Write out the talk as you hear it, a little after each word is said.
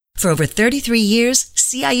For over 33 years,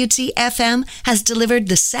 CIUT FM has delivered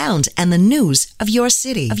the sound and the news of your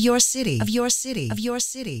city, of your city, of your city, of your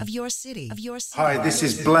city, of your city, of your city. Hi, this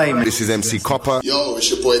is Blame. This is MC Copper. Yo,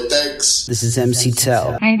 it's your boy Degs. This is MC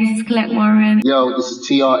Tell. Hey, this is Colette Warren. Yo, this is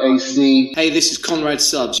TRAC. Hey, this is Conrad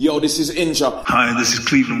Subs. Yo, this is Inja. Hi, this is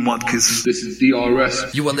Cleveland Watkins. This is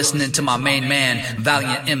DRS. You are listening to my main man,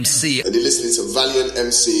 Valiant MC. And you're listening to Valiant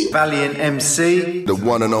MC. Valiant MC. The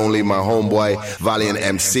one and only my homeboy, Valiant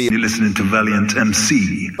MC. You're listening to Valiant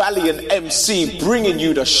MC. Valiant MC bringing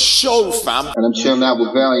you the show, fam. And I'm chilling out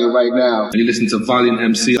with Valiant right now. And you're listening to Valiant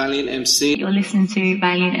MC. Valiant MC. You're listening to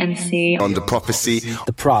Valiant MC. On the prophecy.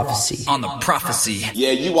 The prophecy. On the prophecy.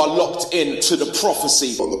 Yeah, you are locked in to the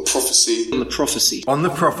prophecy. On the prophecy. On the prophecy. On the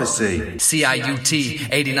prophecy. CIUT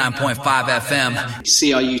 89.5 FM.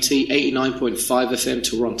 CIUT 89.5 FM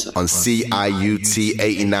Toronto. On CIUT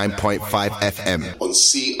 89.5 FM. On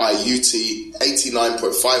CIUT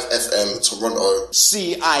 89.5 FM Toronto.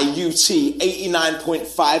 CIUT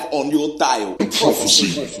 89.5 on your dial.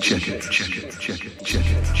 Prophecy. Check it, check it, check it, check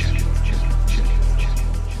it, check it.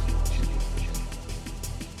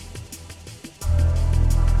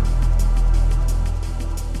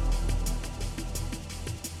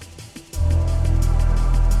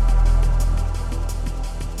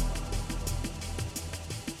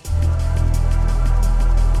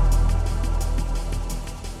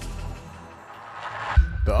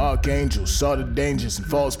 The archangels saw the dangers and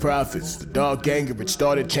false prophets. The dark anger, it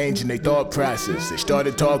started changing their thought process. They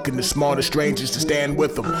started talking to smarter strangers to stand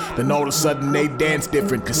with them. Then all of a sudden they danced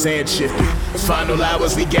different, cause sand shifted. Final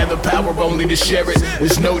hours, we gather power only to share it.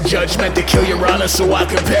 There's no judgment to kill your honor, so I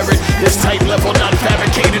compare it. This type level not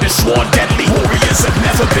fabricated and sworn deadly. Warriors have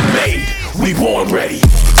never been made, we born ready.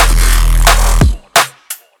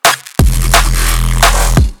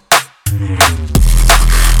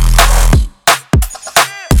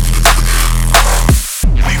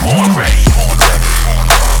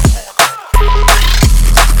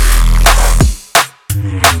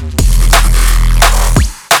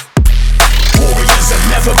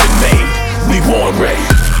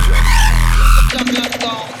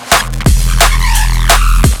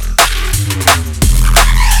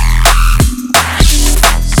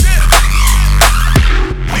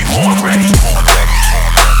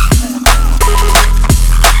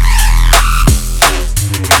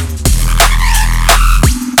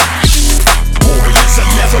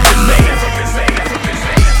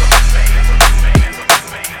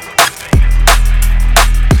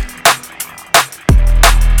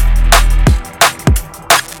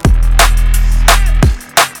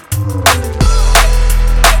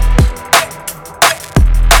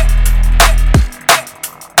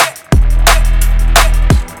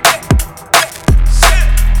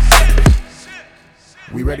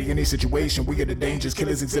 Situation, we are the dangers,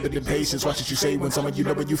 killers exhibiting patience. Watch what you say when someone you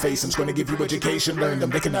know when you face them's gonna give you education. Learn them,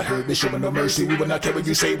 they cannot hurt, they showing no mercy. We will not care what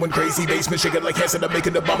you say when crazy basement shaking like acid. I'm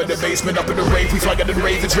making a bomb in the basement, up in the rave. We fly out in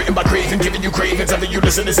ravens, written by Craven, giving you cravings. After you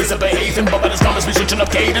listen, this is a behaving. But by this promise, we switching up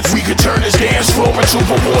cadence. We could turn this dance floor into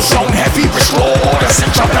a war zone. Heavy, restore order,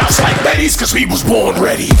 and jump out like Betty's, cause we was born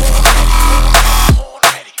ready.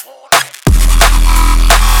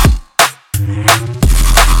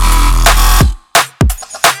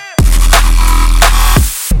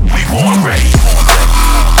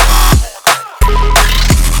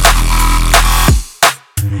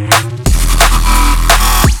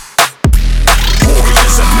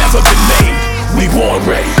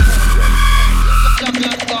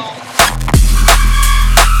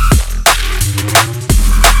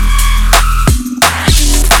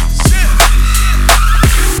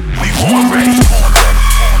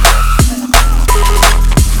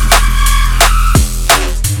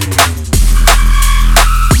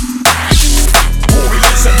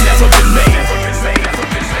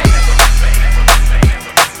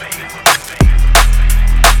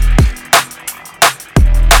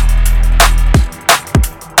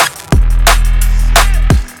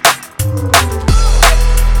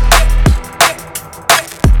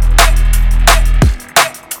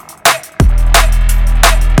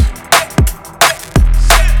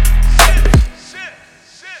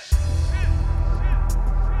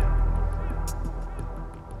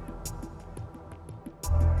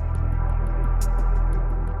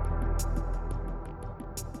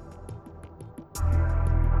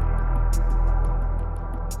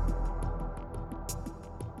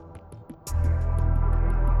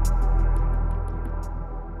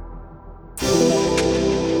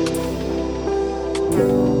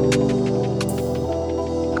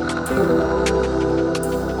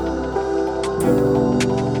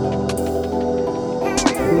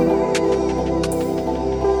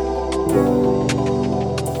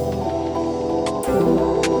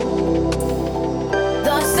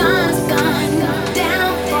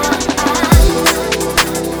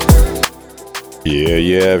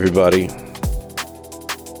 Yeah, everybody.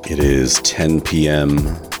 It is 10 p.m.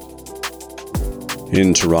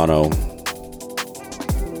 in Toronto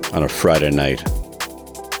on a Friday night.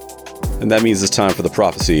 And that means it's time for The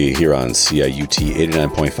Prophecy here on CIUT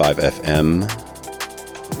 89.5 FM.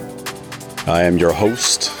 I am your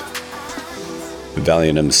host,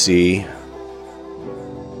 Valiant MC,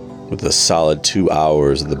 with a solid 2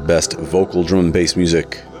 hours of the best vocal drum and bass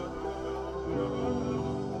music.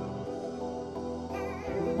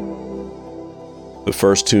 The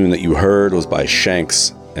first tune that you heard was by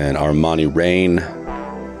Shanks and Armani Rain.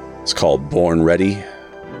 It's called Born Ready.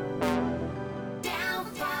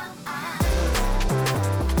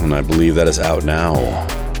 And I believe that is out now.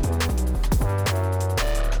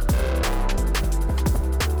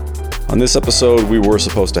 On this episode, we were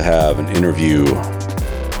supposed to have an interview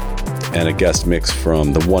and a guest mix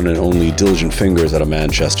from the one and only Diligent Fingers out of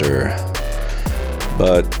Manchester.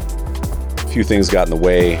 But a few things got in the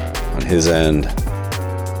way on his end.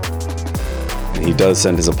 And he does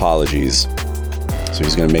send his apologies. So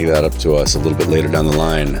he's going to make that up to us a little bit later down the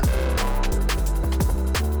line.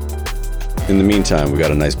 In the meantime, we got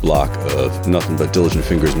a nice block of nothing but Diligent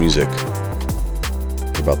Fingers music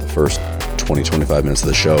for about the first 20-25 minutes of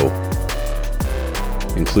the show,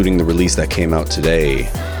 including the release that came out today.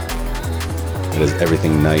 It is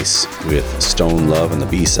Everything Nice with Stone Love on the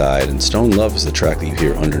B-side, and Stone Love is the track that you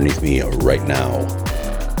hear underneath me right now.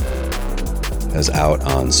 As out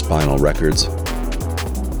on Spinal Records.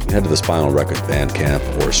 You head to the Spinal Records Bandcamp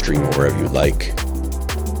or stream it wherever you like.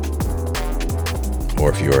 Or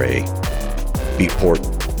if you're a Beatport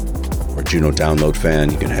or Juno Download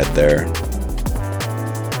fan, you can head there.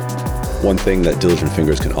 One thing that Diligent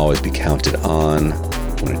Fingers can always be counted on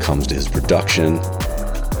when it comes to his production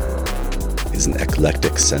is an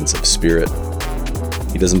eclectic sense of spirit.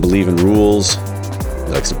 He doesn't believe in rules,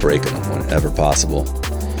 he likes to break them whenever possible.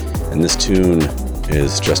 And this tune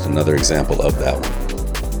is just another example of that one.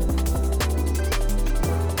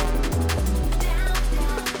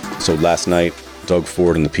 So last night, Doug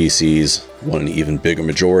Ford and the PCs won an even bigger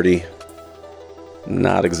majority.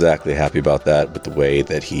 Not exactly happy about that, but the way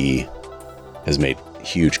that he has made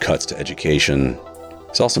huge cuts to education.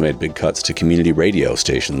 He's also made big cuts to community radio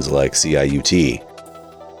stations like CIUT.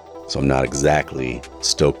 So I'm not exactly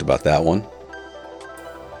stoked about that one.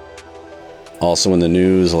 Also in the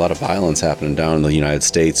news, a lot of violence happening down in the United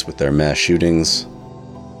States with their mass shootings.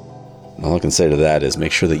 All I can say to that is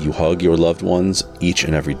make sure that you hug your loved ones each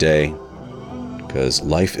and every day, because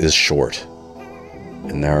life is short.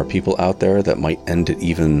 And there are people out there that might end it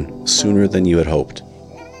even sooner than you had hoped.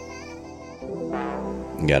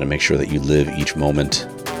 You gotta make sure that you live each moment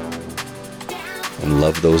and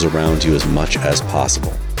love those around you as much as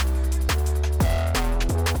possible.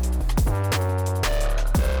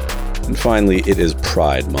 And finally, it is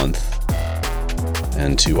Pride Month.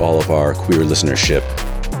 And to all of our queer listenership,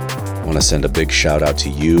 I want to send a big shout out to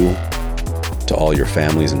you, to all your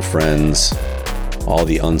families and friends, all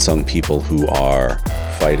the unsung people who are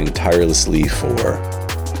fighting tirelessly for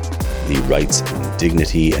the rights and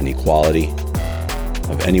dignity and equality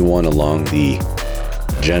of anyone along the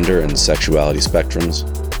gender and sexuality spectrums.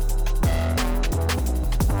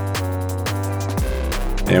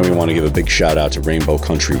 And we want to give a big shout out to Rainbow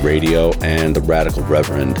Country Radio and the Radical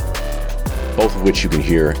Reverend, both of which you can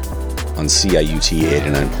hear on CIUT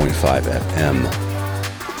 89.5 FM,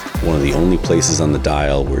 one of the only places on the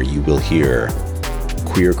dial where you will hear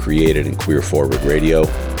queer-created and queer-forward radio.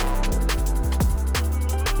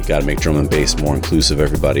 We gotta make drum and bass more inclusive,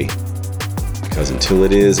 everybody, because until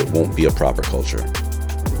it is, it won't be a proper culture.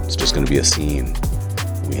 It's just gonna be a scene.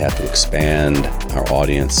 We have to expand our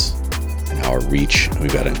audience and our reach, and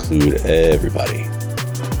we've got to include everybody.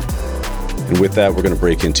 And with that, we're going to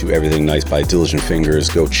break into Everything Nice by Diligent Fingers.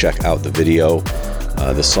 Go check out the video.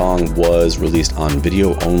 The song was released on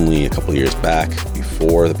video only a couple years back,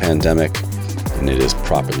 before the pandemic, and it is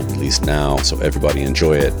properly released now, so everybody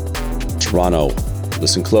enjoy it. Toronto,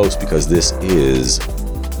 listen close, because this is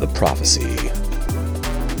The Prophecy.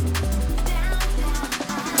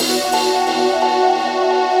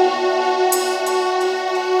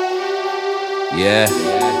 Yeah.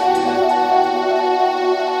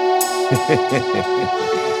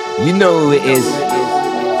 You know who it is.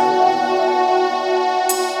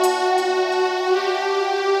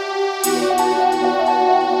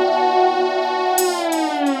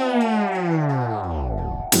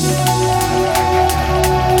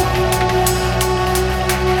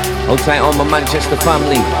 Hold tight all my Manchester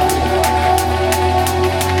family.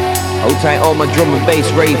 Hold tight all my drum and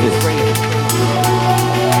bass ravers.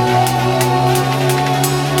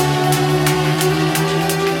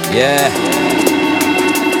 Yeah.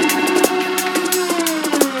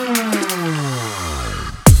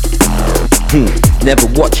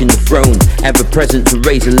 Never watching the throne, ever present to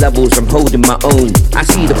raise the levels, I'm holding my own. I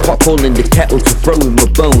see the pot calling the kettle to throw him a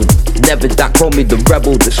bone. Never that call me the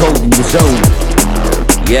rebel that's holding the zone.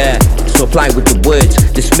 Yeah, so apply with the words.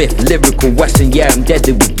 The Smith, lyrical Western, yeah, I'm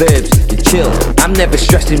deadly with verbs. The chill, I'm never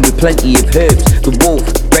stressing with plenty of herbs. The wolf,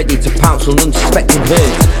 ready to pounce on unsuspecting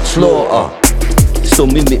herds. Slaughter, still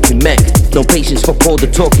mimic me mech. No patience for all the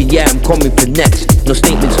talking, yeah, I'm coming for next. No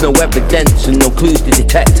statements, no evidence, and no clues to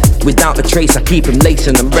detect. Without a trace, I keep him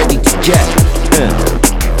lacing, I'm ready to jet.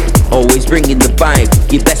 Always bringing the vibe.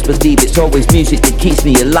 You best believe it's always music that keeps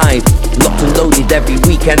me alive. Locked and loaded every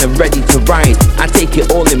weekend, I'm ready to ride. I take it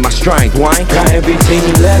all in my stride, why? Got everything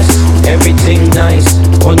less, everything nice.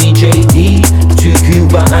 Honey JD, 2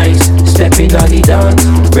 Cuba Ice. Stepping on the dance,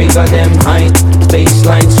 rave on them height.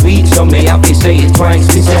 Baseline sweet, so may I be say it twice.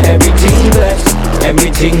 This is everything less,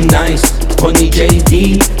 everything nice. Honey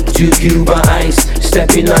JD, 2 Cuba Ice.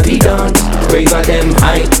 Stepping on the dance, rave on them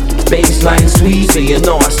height. Baseline sweet, so you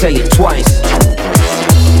know I say it twice.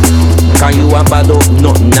 Can you have bad up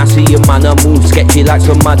nothing? I see your man a move sketchy like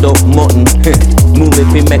some mad up mutton. Move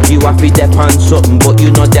if it make you happy, depend something, but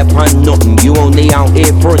you not depend nothing. You only out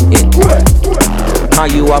here fronting.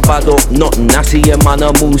 Can you have bad up nothing? I see your man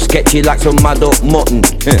a move sketchy like some mad up mutton.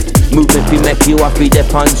 Move if it make you happy,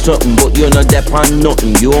 depend something, but you not depend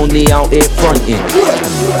nothing. You only out here fronting.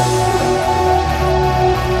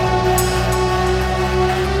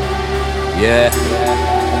 Yeah.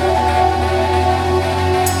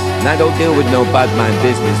 And I don't deal with no bad man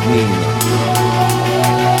business, neither.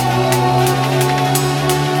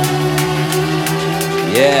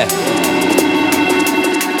 Yeah.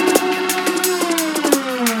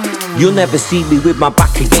 You'll never see me with my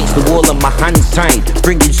back against the wall and my hands tied.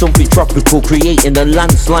 Bringing something tropical, creating a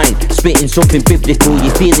landslide. Spitting something biblical,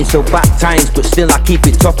 you're feeling so baptized, but still I keep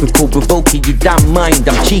it topical, provoking your damn mind.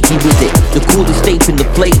 I'm cheeky with it, the coolest ape in the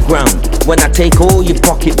playground. When I take all your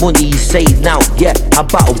pocket money, you save now. Yeah, I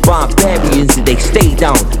battle barbarians and they stay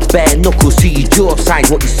down. Bare knuckles to your jaw side,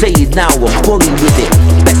 what you saying now, I'm bully with it.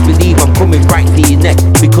 Best believe I'm coming right for your neck,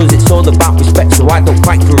 because it's all about respect, so I don't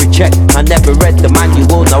fight for a check. I never read the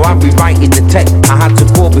manual, now I'm rewriting the text. I had to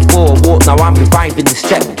call before I walk, now I'm reviving the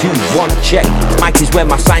step. 2, 1, check. Mic is where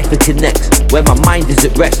my cipher connects, where my mind is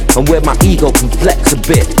at rest, and where my ego can flex a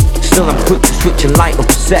bit. Still I'm quick to switch and light up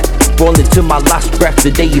a set. Falling to my last breath,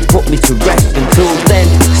 the day you put me to rest. Until then,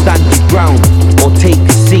 stand your ground, or take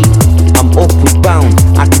a seat. I'm upward bound,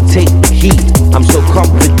 I can take the heat. I'm so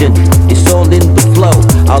confident, it's all in the flow.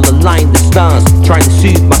 I'll align the stars, trying to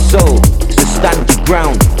soothe my soul. So stand your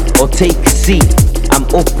ground, or take a seat. I'm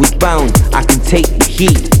upward bound, I can take the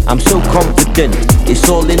heat. I'm so confident, it's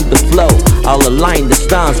all in the flow. I'll align the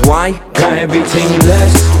stars, why? Got everything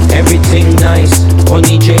less, everything nice.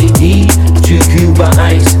 Honey JD, 2 Cuba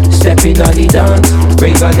Ice. Stepping on the dance,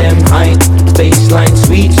 rave on them height. Baseline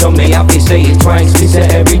sweet, so may I be say it twice. This is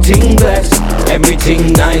everything blessed,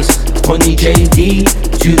 everything nice. Honey JD,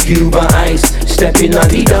 2 Cuba Ice. Stepping on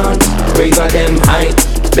the dance, rave on them height.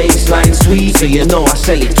 Baseline sweet, so you know I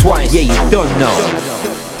say it twice. Yeah, you don't know.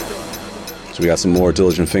 So we got some more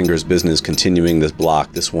Diligent Fingers business continuing this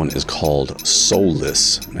block. This one is called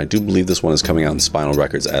Soulless. And I do believe this one is coming out in Spinal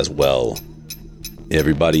Records as well.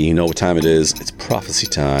 Everybody, you know what time it is. It's prophecy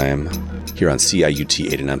time here on CIUT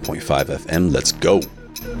 89.5 FM. Let's go.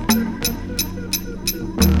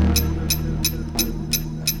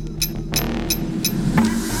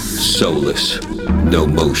 Soulless, no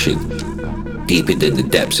motion. Deeper than the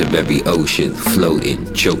depths of every ocean,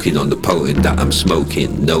 floating, choking on the potent that I'm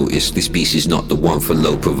smoking. Notice this piece is not the one for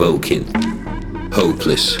low provoking.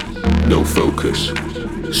 Hopeless, no focus.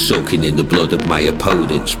 Soaking in the blood of my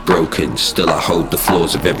opponents, broken. Still I hold the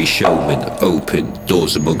floors of every showman open.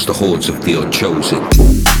 Doors amongst the hordes of the unchosen.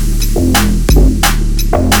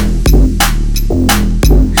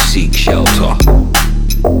 Seek shelter.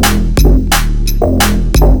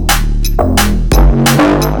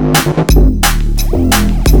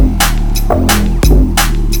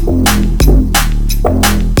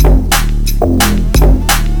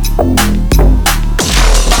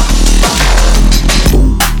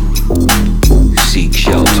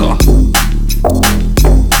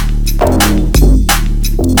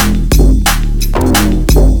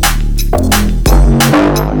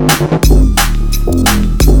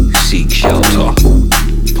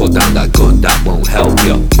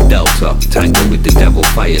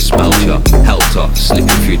 Fire smelt ya, helter, slipping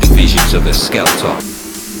through the visions of a skelter.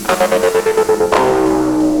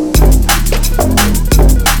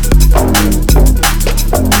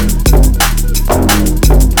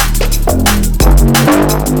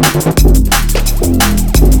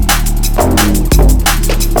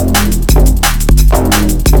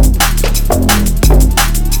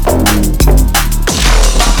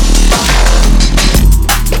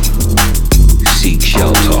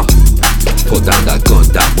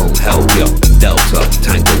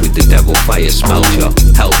 fire smelt ya.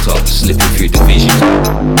 Helter, slipping through division.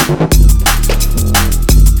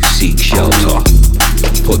 Seek shelter.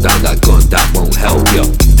 Put down that gun, that won't help ya.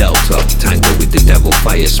 Delta, tangle with the devil,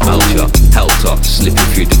 fire smelt ya. Helter, slipping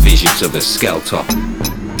through the visions of a skelter.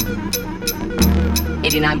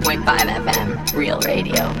 89.5 FM, Real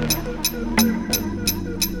Radio.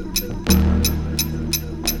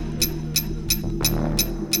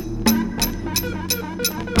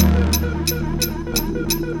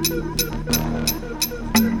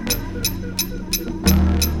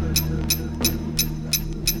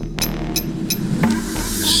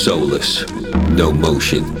 Soulless, no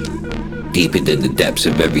motion. Deeper than the depths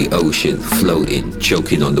of every ocean. Floating,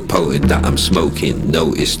 choking on the potent that I'm smoking.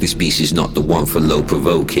 Notice this beast is not the one for low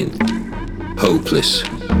provoking. Hopeless,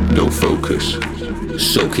 no focus.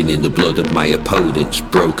 Soaking in the blood of my opponents.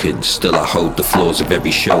 Broken, still I hold the floors of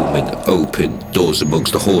every showman. Open, doors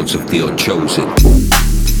amongst the hordes of the unchosen.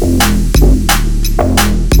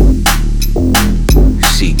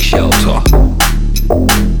 Seek shelter.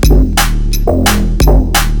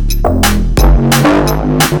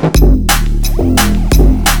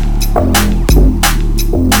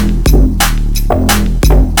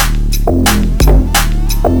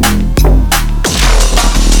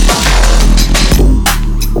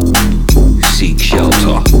 Seek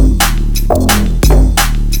shelter.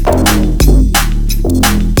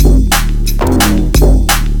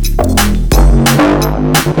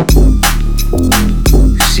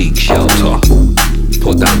 Seek shelter.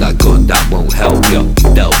 Put down that gun, that won't help ya.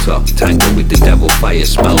 Delta, tangle with the devil, fire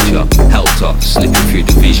smelt ya. Helter, slipping through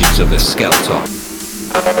the visions of a skelter.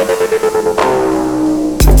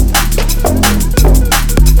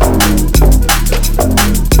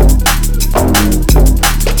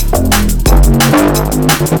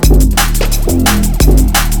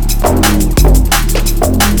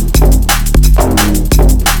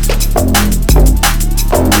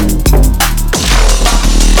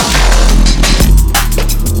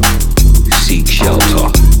 Seek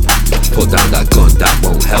shelter. Put down that gun, that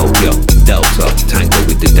won't help ya. Delta, tangle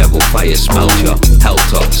with the devil, fire smelt ya.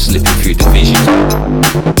 Helter, slipping through the vision.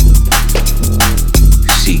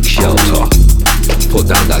 Seek shelter. Put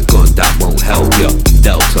down that gun, that won't help ya.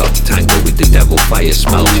 Delta, tangle with the devil, fire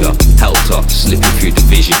smelt ya. Helter, slipping through the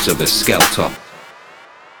visions of a skelter.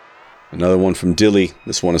 Another one from Dilly.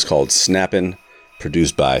 This one is called Snappin',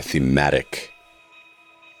 produced by Thematic.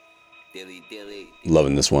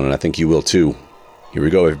 Loving this one, and I think you will too. Here we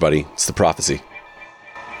go, everybody. It's The Prophecy.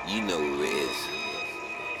 You know who it is.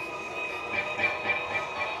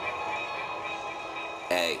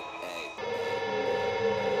 Hey.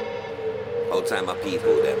 Whole time my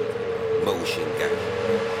people, them motion gang.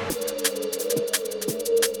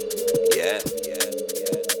 Yeah.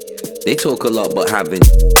 They talk a lot but haven't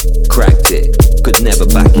cracked it. Could never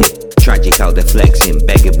back it. Tragic how they're flexing,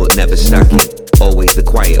 begging but never stacking. Always the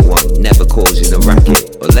quiet one, never causing a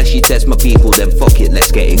racket. Unless you test my people, then fuck it,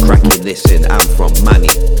 let's get it cracking. Listen, I'm from Manny,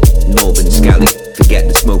 Northern Scally. Forget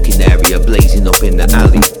the smoking area, blazing up in the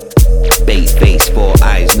alley. Bait face, 4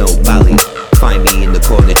 eyes, no valley. Find me in the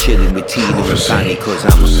corner chilling with Tina and Fanny, cause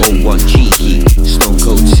I'm 01 cheeky. Stone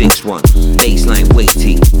Cold 6-1, baseline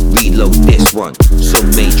weighty. Reload this one, some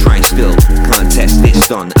may try still. Can't test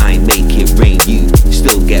this on, I make it rain you.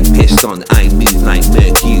 Still get pissed on, I move like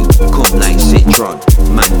Mercury. Come like Citron,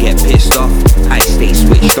 man get pissed off. I stay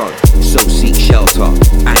switched on, so seek shelter.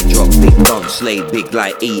 I drop big don, slay big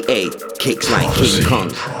like EA. Kicks like King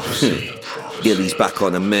Kong. Dilly's back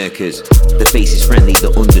on Americas. The face is friendly,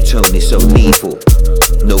 the undertone is so lethal.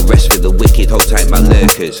 No rest for the wicked, hold tight my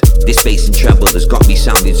lurkers. This bass and treble has got me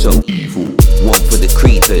sounding so evil. One for the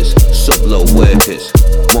creepers, sub-low workers.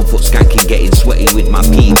 1 foot skanking, getting sweaty with my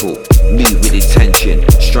people. Move with intention,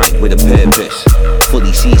 strike with a purpose.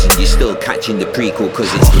 Fully seasoned, you're still catching the prequel.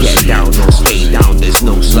 Cause it's get down or stay down, there's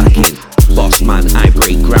no slacking. Boss man, I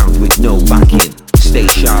break ground with no backing. Stay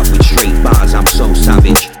sharp with straight bars, I'm so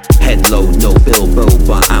savage. Head low, no Bilbo,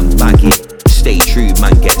 but I'm bagging. Stay true,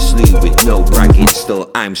 man, get slew with no bragging.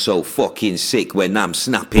 Still, I'm so fucking sick when I'm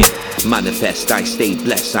snapping. Manifest, I stay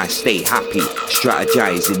blessed, I stay happy.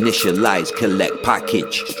 Strategize, initialize, collect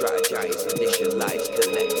package. Strategize, initialize,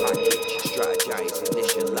 collect package. Strategize,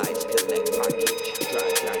 initialize, collect package.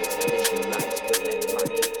 Strategize, initialize, collect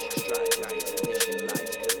package. Strategize,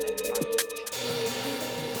 initialize, collect package.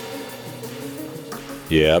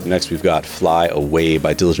 Yeah, up next we've got Fly Away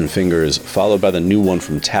by Diligent Fingers, followed by the new one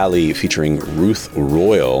from Tally featuring Ruth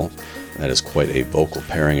Royal. That is quite a vocal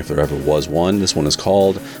pairing if there ever was one. This one is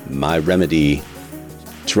called My Remedy.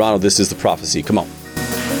 Toronto, this is The Prophecy. Come on.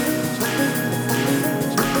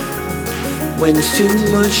 When it's too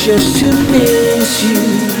much just to miss you,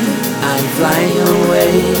 I'm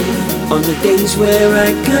On the days where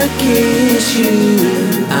I could kiss you,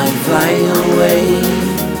 I'd fly away,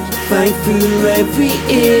 fight through every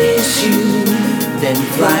issue, then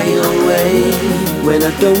fly away. When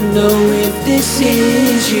I don't know if this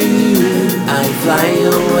is you, I'd fly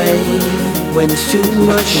away. When it's too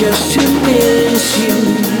much just to miss you,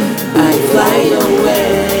 I'd fly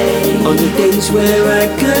away. On the days where I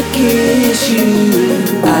could kiss you,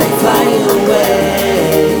 I'd fly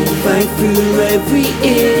away, fight through every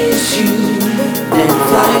issue, then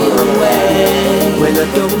fly away. When I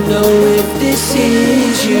don't know if this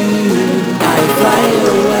is you, I'd fly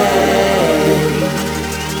away.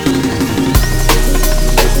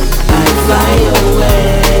 I'd fly away.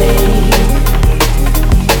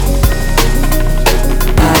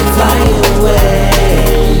 I'd fly away.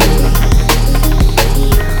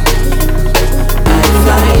 I'd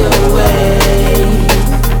fly away.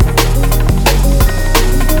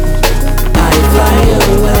 I'd fly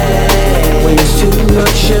away. When it's too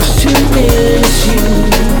much just to miss you,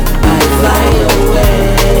 I'd fly away.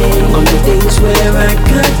 On the days where I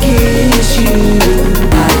could kiss you,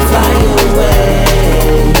 I'd fly away,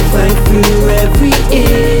 fight through every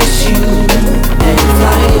issue, and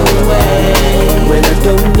fly away. When I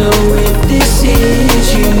don't know if this is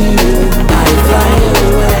you, I'd fly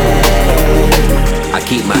away. I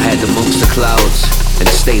keep my head amongst the clouds and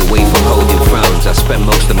stay away from holding frowns. I spend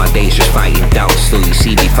most of my days just fighting doubts, still you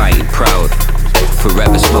see me fighting proud.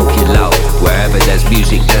 Forever smoking loud, wherever there's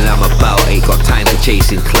music then I'm about. Ain't got time for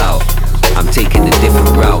chasing clout, I'm taking a different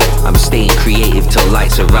route. I'm staying creative till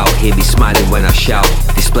lights are out. Hear me smiling when I shout,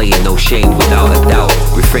 displaying no shame without a doubt.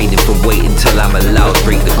 Refraining from waiting till I'm allowed,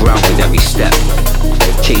 break the ground with every step.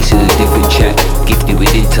 Chasing a different check, gifted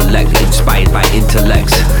with intellect, inspired by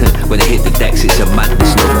intellects. When I hit the decks it's a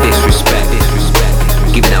madness, no disrespect.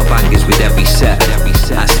 Giving out bangers with every set.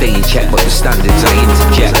 I stay in check but the standards I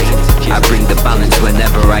interject. I bring the balance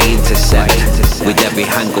whenever I intersect. With every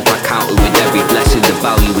hang up I counter with every blessing. The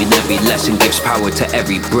value in every lesson gives power to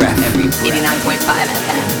every breath. 89.5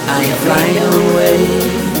 FM. I fly away.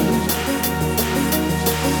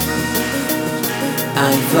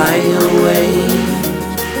 I fly away.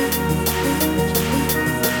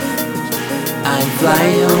 I fly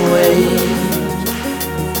away.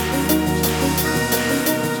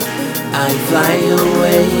 I fly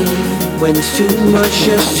away. When it's too much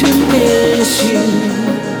just to miss you,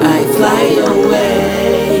 I fly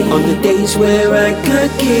away. On the days where I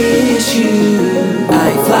could kiss you,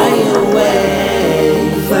 I fly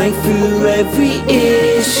away, fight through every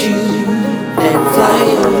issue, then fly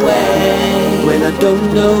away. When I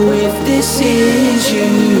don't know if this is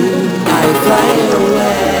you, I fly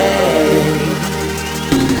away.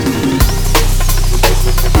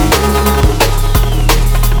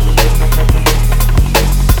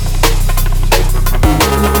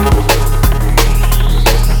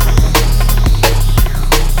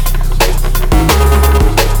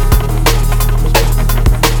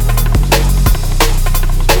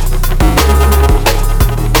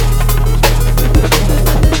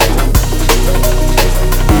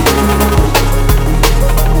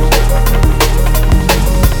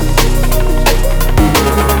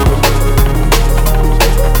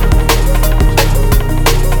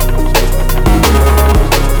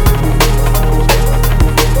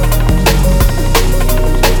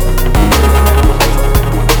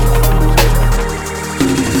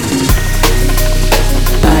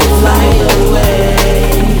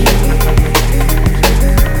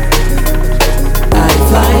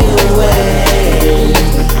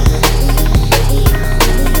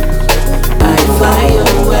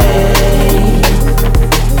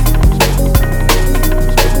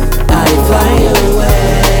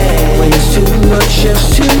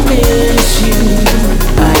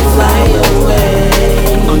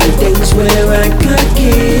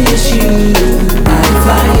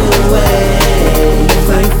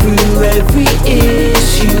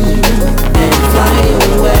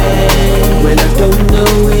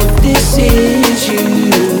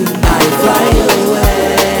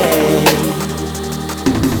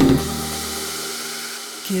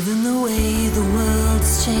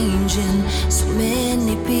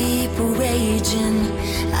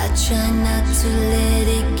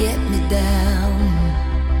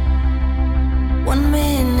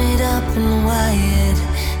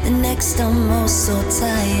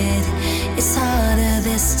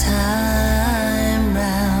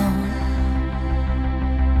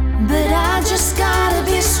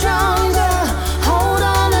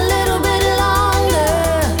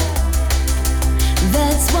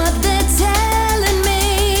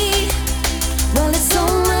 Well, it's so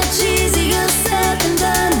much easier said than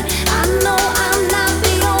done. I know I'm not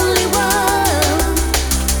the only one.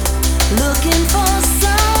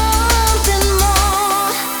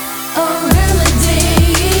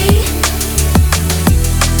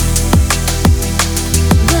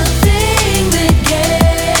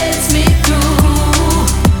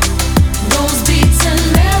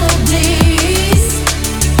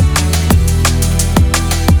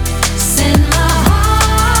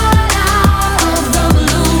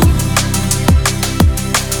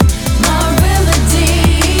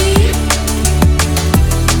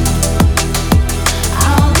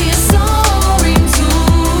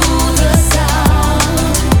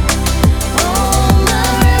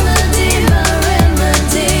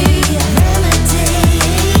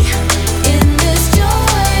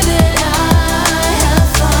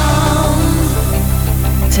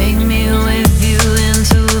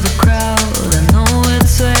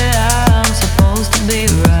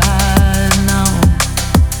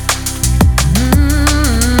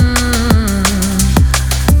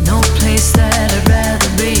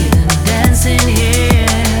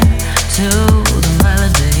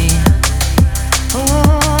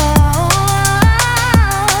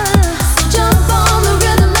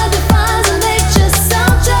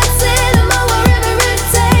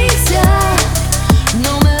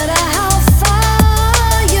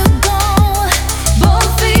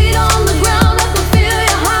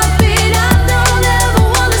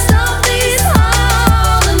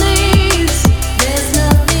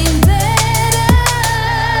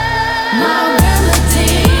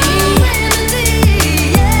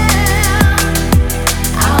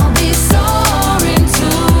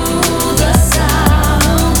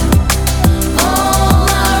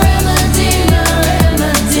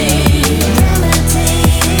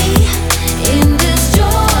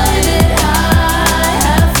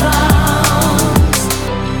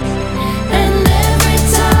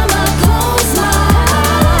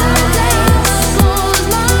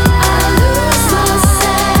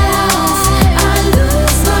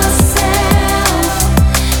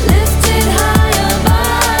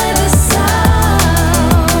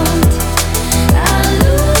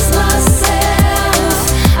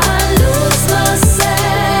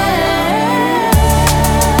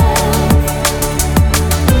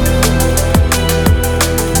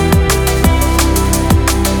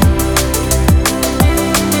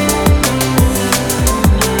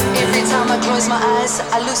 rise,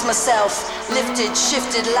 I lose myself. Lifted,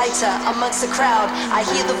 shifted, lighter amongst the crowd. I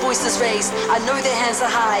hear the voices raised, I know their hands are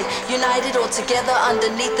high. United all together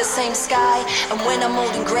underneath the same sky. And when I'm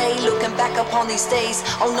old and grey, looking back upon these days,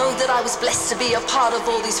 I'll know that I was blessed to be a part of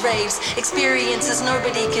all these raves. Experiences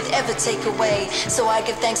nobody could ever take away. So I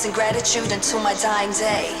give thanks and gratitude until my dying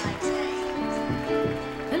day.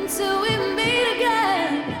 Until we meet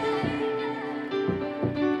again.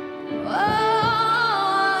 Oh,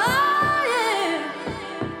 yeah.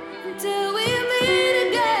 Until we meet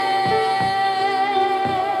again.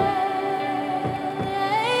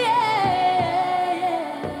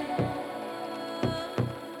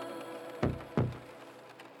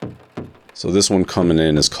 So this one coming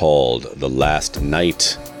in is called The Last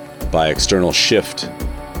Night by External Shift,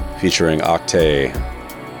 featuring Octay.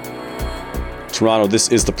 Toronto, this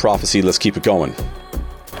is The Prophecy. Let's keep it going.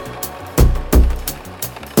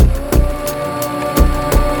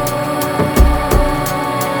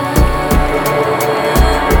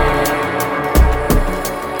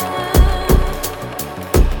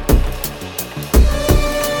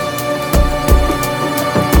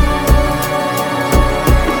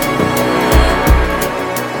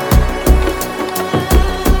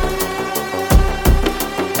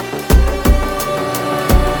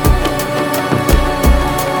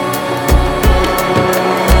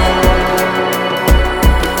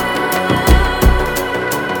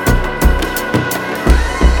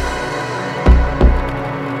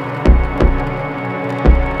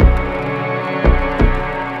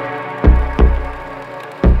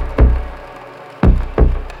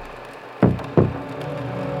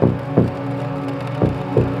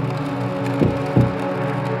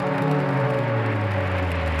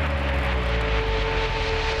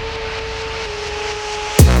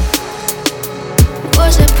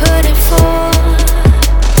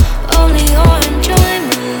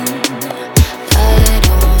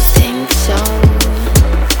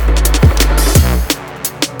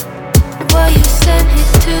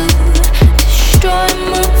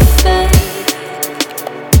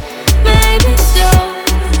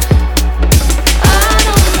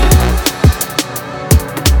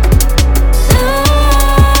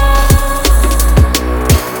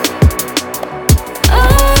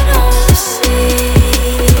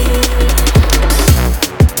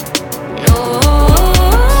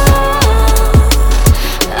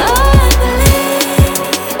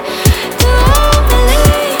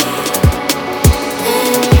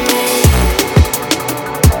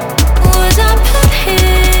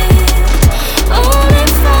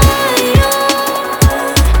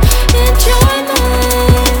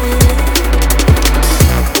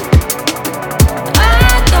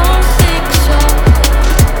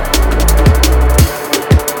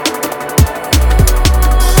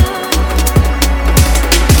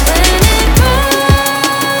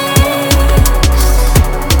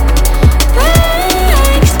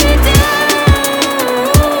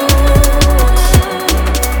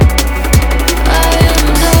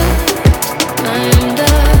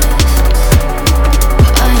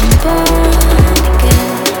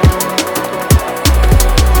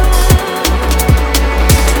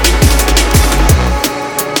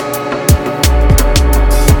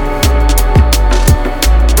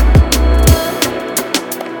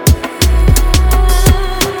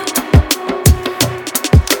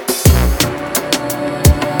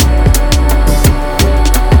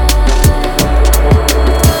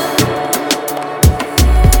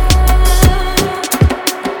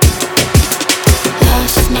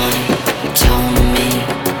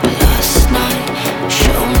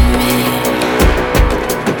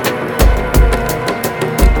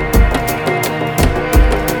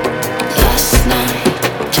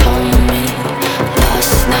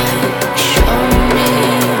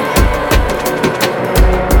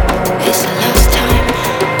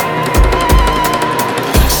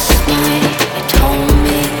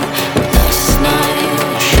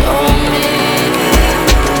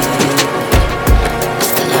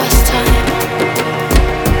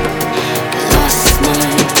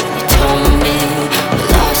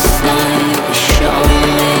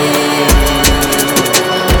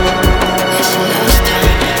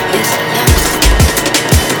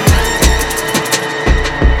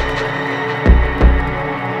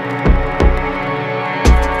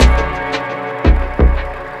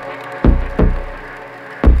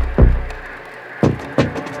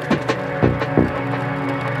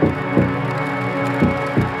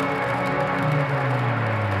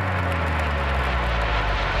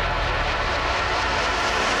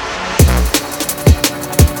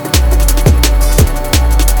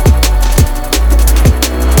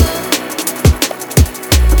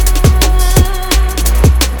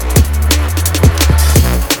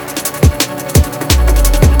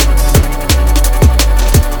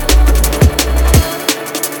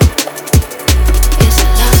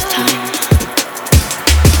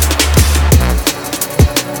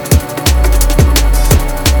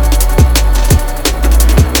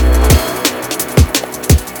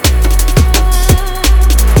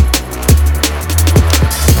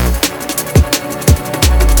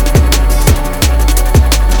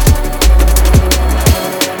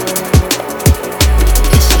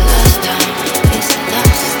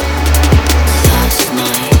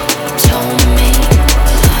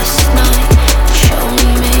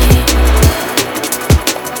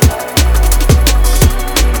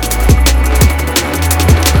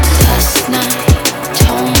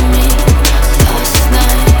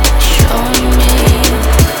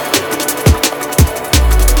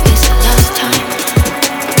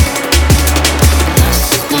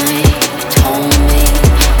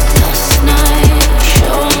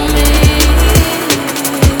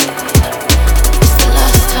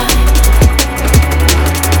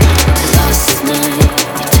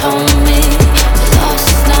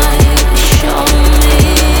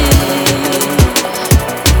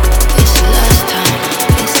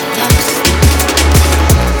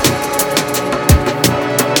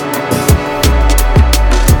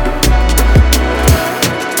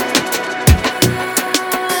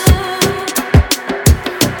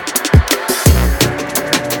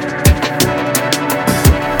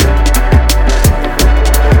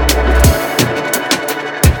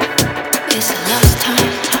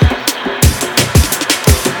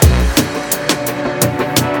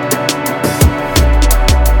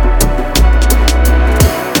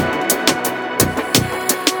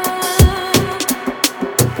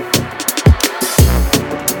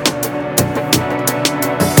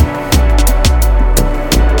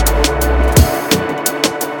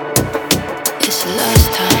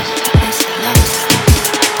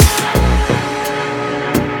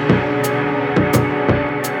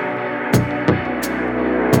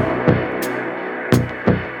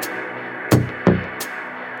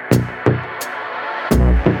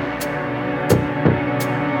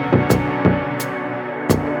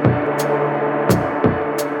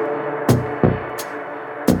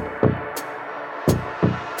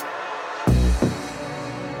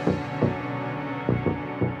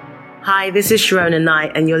 Hi, this is Sharona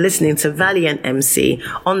Knight, and you're listening to Valiant MC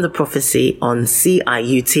on The Prophecy on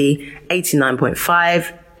CIUT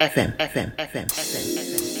 89.5 FM.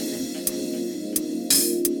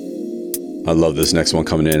 I love this next one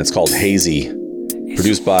coming in. It's called Hazy.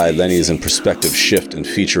 Produced by Lenny's and Perspective Shift and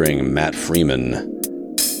featuring Matt Freeman.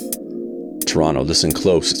 Toronto, listen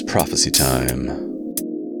close. It's prophecy time.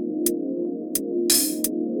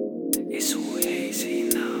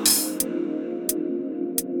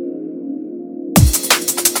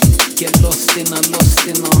 Get lost in her.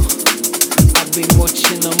 I've been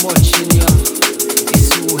watching, I'm watching ya.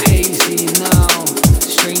 It's all hazy now.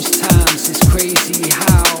 Strange times, it's crazy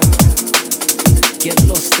how. Get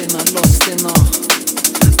lost in her.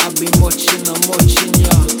 I've been watching, I'm watching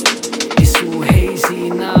ya. It's all hazy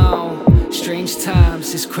now. Strange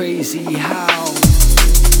times, it's crazy how.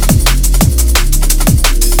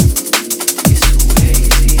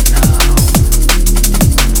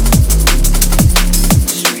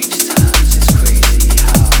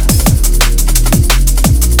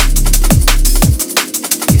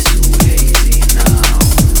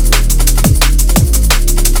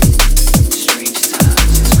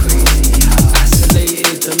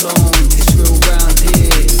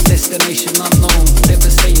 Destination unknown,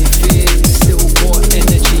 devastating fear. Still got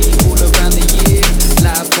energy all around the year.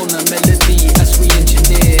 Live on a melody as we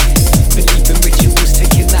engineer. Believe in rituals,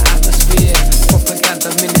 taking the atmosphere.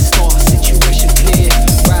 Propaganda minister, situation clear.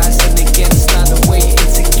 Rising against, not waiting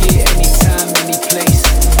to get. Anytime, any place,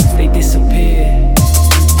 they disappear.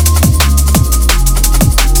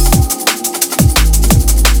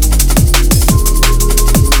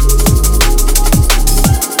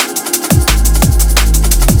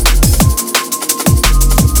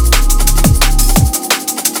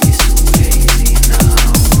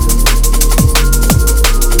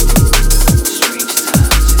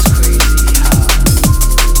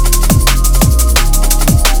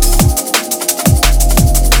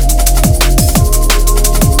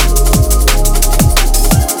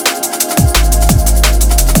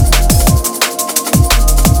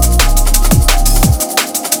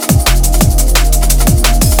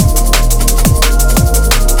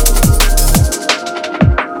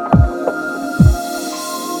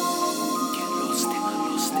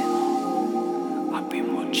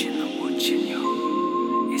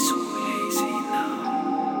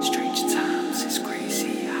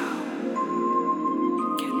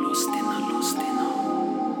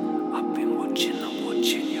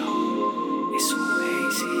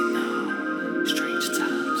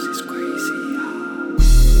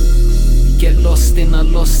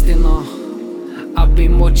 Lost in her. I've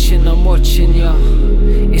been watching, I'm watching ya.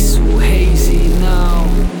 It's all hazy now.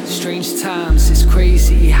 Strange times, it's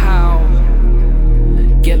crazy how.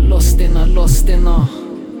 Get lost in her.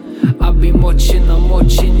 I've been watching, I'm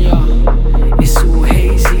watching ya. It's all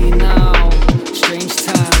hazy now. Strange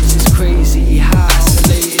times, it's crazy how.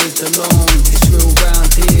 Isolated, alone, it's real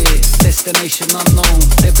round here. Destination unknown,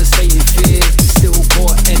 devastating fear. Still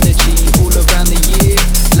got energy all around the year.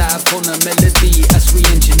 Live on a melody as we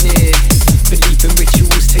engineer. Believe in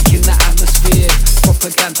rituals, taking the atmosphere.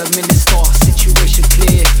 Propaganda minister, situation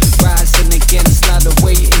clear. Rising against, louder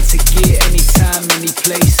waiting to get. Anytime, any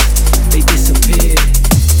place, they disappear.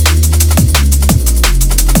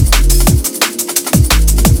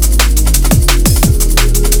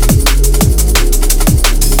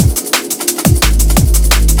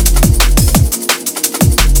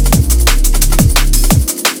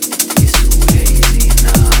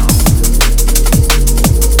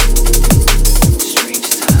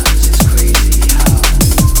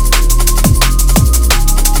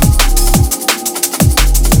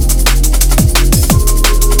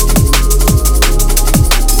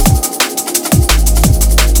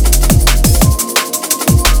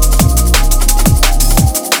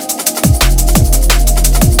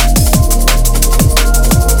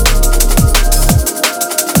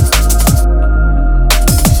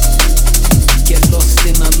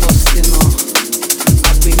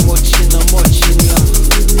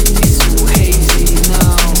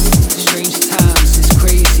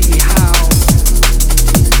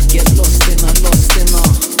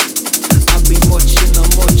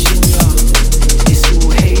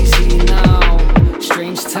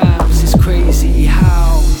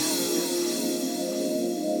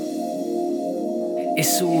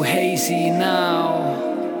 It's all hazy now.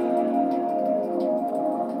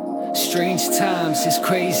 Strange times, it's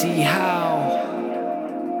crazy how.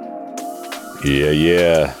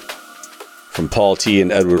 Yeah. From Paul T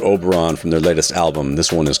and Edward Oberon from their latest album.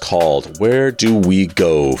 This one is called Where Do We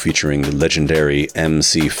Go, featuring the legendary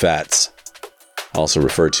MC Fats, also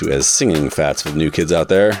referred to as Singing Fats for the new kids out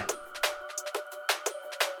there.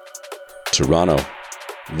 Toronto.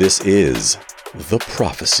 This is The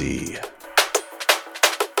Prophecy.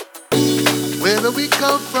 Where do we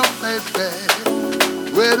come from, baby?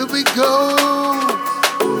 Where do we go?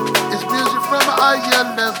 It's music from a higher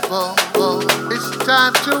level. It's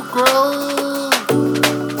time to grow.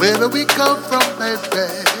 Where do we come from, baby?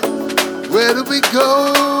 Where do we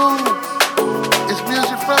go? It's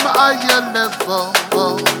music from a higher level.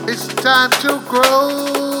 It's time to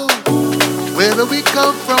grow. Where do we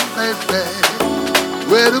come from, baby?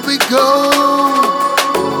 Where do we go?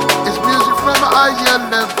 It's music from a higher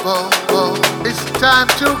level. It's time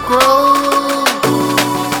to grow.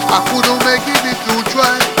 I couldn't make it if you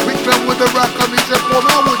try. Which one with the rock on me, said, for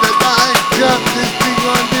me, with the die. Drop this thing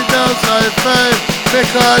on the downside five.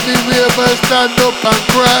 Make all the ravers stand up and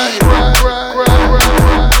cry.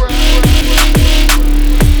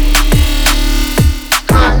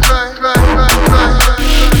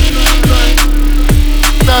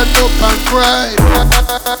 Stand up and cry.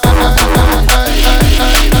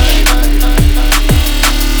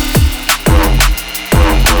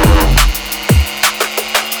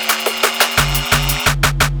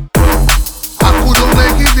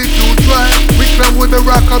 With the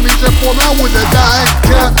rock on me, say, for me, I woulda died.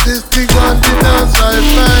 Drop this thing on the downside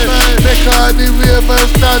five. Make all the ravers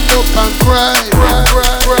stand up and cry.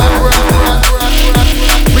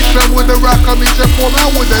 Which one with the rock on me, say, for me,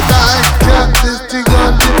 I woulda died. Drop this thing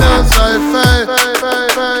on the downside five.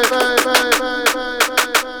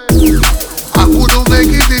 I couldn't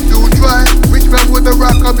make it if you try. Which one with the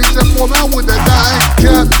rock on me, say, for me, I woulda died.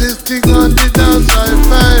 Drop this thing on the downside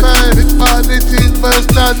five. Make all the things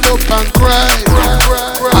first stand up and cry.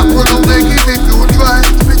 I couldn't make it if you try.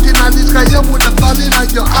 Speaking at this guy, you would have fallen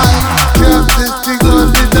at your eye. Drop this thing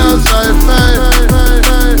on the downside five.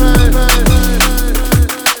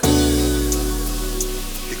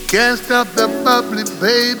 You can't stop the bubbling,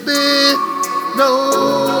 baby. No.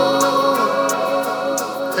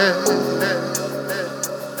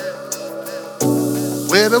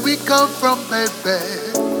 Where do we come from, baby?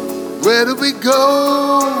 Where do we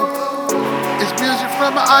go? It's music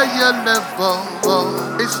from a higher level.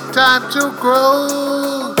 It's time to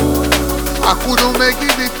grow. I couldn't make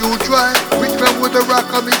it if you try. Which one with the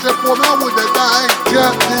rock on me, said, for me, I woulda died.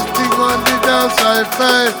 Drop this thing on the downside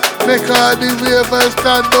five. Make all the ravers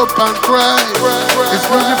stand up and cry. It's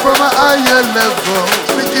music from a higher level.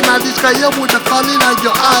 Speaking at the sky, you woulda fallen at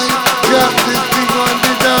your eye. Drop this thing on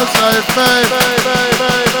the downside five.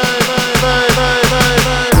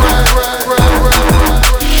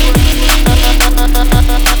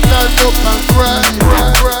 Stand up and cry.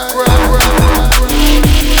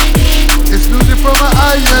 It's music from a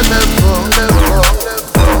higher level.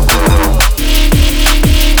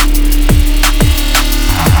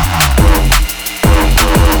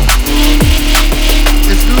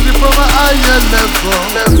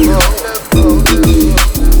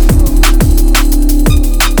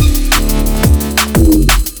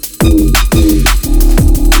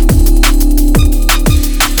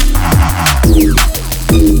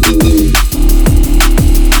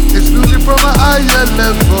 It's music from a higher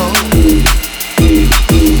level.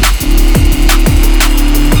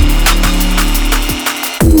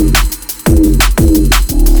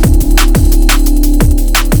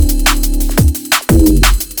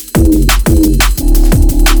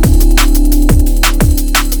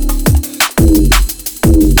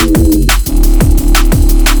 Higher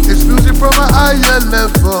level. It's music from a higher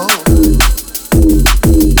level.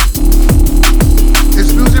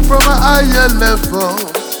 It's music from a higher level.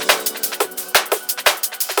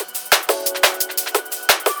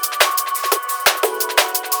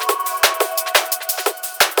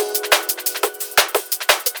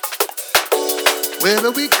 Where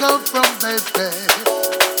do we come from, baby?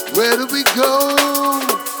 Where do we go?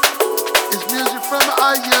 It's music from a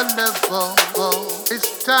higher level.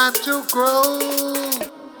 It's time to grow.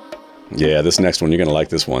 Yeah, this next one, you're gonna like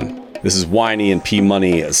this one. This is Whiny and P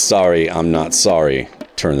Money. Sorry, I'm not sorry.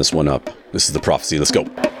 Turn this one up. This is The Prophecy. Let's go.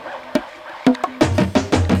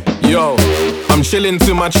 Yo, I'm chilling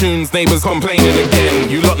to my tunes, neighbors complaining again.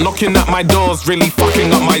 You lot knocking at my doors, really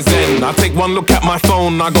fucking up my zen. I take one look at my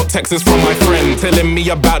phone, I got texts from my friend telling me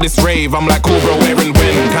about this rave. I'm like, cool bro, where and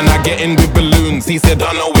when? Can I get in with balloons? He said,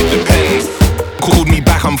 I know it depends. Called me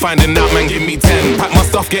back, I'm finding out, man, give me 10. Pack my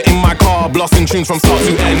stuff, get in my car, blasting tunes from start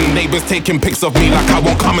to end. Neighbors taking pics of me like I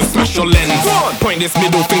won't come and smash your lens. What? Point this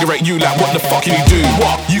middle finger at you like, what the fuck can you do?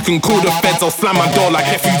 What? You can call the feds, I'll slam my door like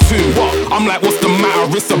FU2. What? I'm like, what's the matter?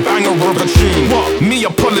 It's a banger or a tune. What? Me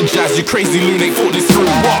apologize, you crazy loon, ain't thought this through.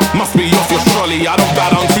 What? Must be off your trolley, I don't bow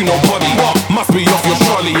down to nobody. What? Must be off your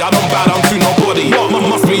trolley, I don't bow down to nobody. What?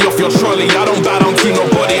 Must be off your trolley, I don't bow down to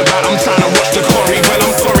nobody. I'm trying to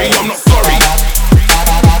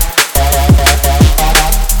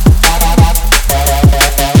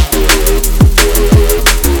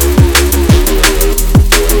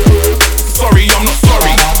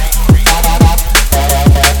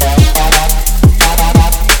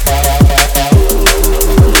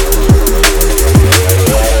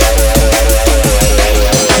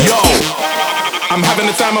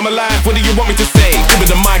the time of my life, what do you want me to say? Give me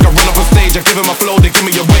the mic, I run up on stage, I give him my flow, they give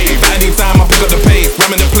me a wave. Anytime I pick up the pace,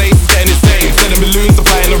 ramming the place, getting it safe. Sending balloons to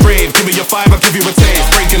fly in the rave. Give me your 5, I'll give you a taste.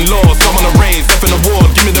 Breaking laws, I'm on a raise, F in the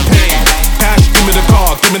award, give me the pay. Cash, give me the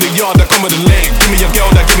car, give me the yard that come with the leg. Give me your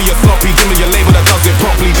girl that give me your sloppy, give me your label that does it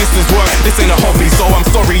properly. This is work, this ain't a hobby, so I'm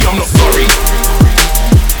sorry, I'm not sorry.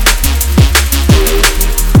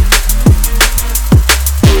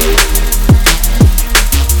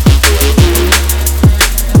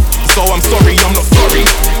 So I'm sorry, I'm not sorry.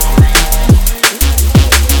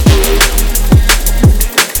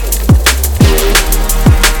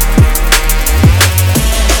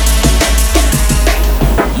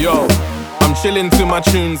 Yo, I'm chilling to my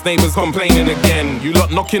tunes, neighbors complaining again. You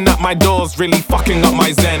lot knocking at my doors, really fucking up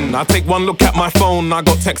my zen. I take one look at my phone, I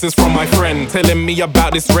got texts from my friend telling me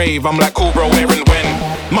about this rave. I'm like, cool bro, where and when?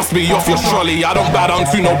 Must be off your trolley, I don't bow down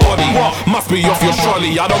to nobody. Must be off your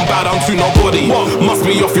trolley, I don't bow down to nobody. Must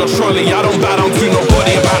be off your trolley, I don't bow down to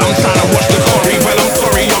nobody. But I'm trying to watch the glory, well I'm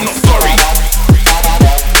sorry, I'm not sorry.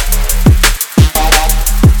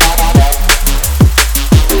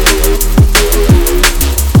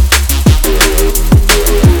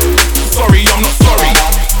 Sorry, I'm not sorry.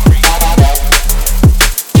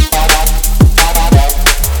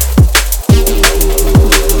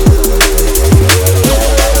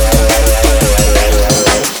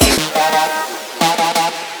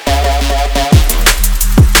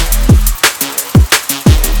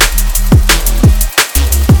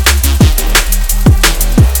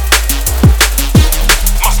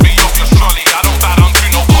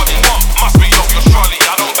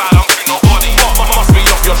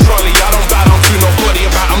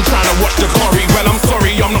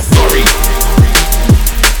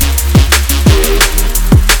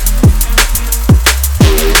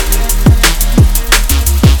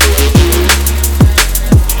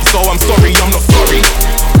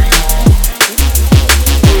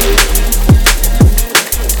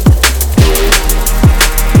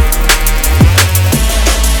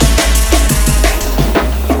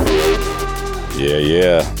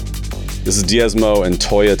 This is Diezmo and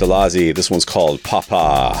Toya Delazi. This one's called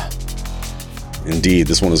Papa. Indeed,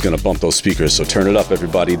 this one is going to bump those speakers, so turn it up,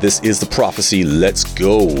 everybody. This is The Prophecy. Let's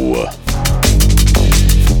go.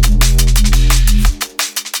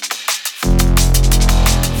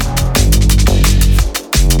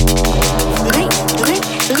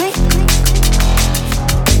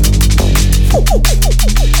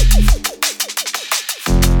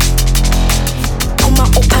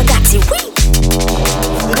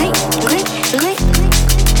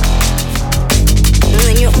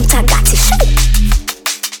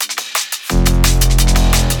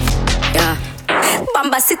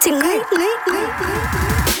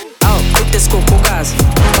 Kukukazi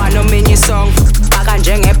banomenya isong baka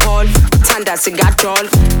njenge-Paul thanda sigadol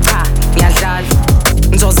cha ngiyadlala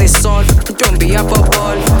nzoza isol ntombi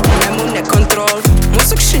yabobol nami une-control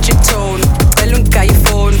musukushintsha itone cela ungigaya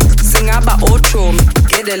ifoni singaba ochomi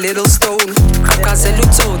get a little stone akazela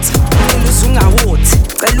utsotsi niluze ungawothi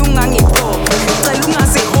cela ungangibophe cela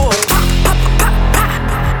ungazihophi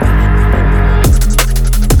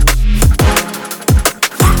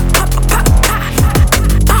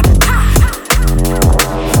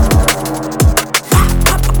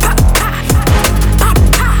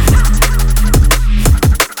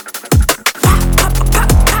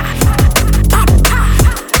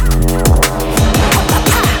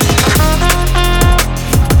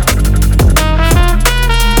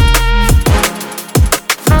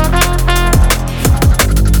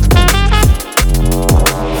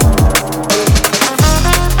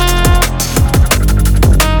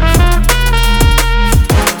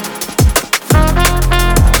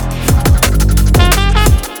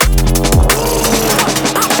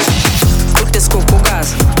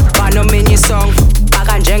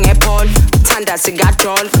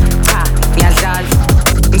sigadol cha ngiyadlala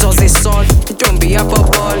nzoza isol ntombi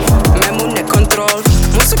yabobol mema une-control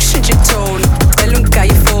musukushintsha itone cela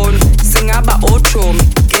ungigaya ifoni singaba ochomi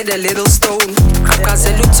get a little stone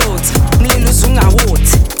akazela utsotsi mlilo uze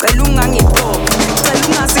ungawothi cela ungangibophe cela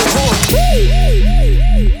ungazihophi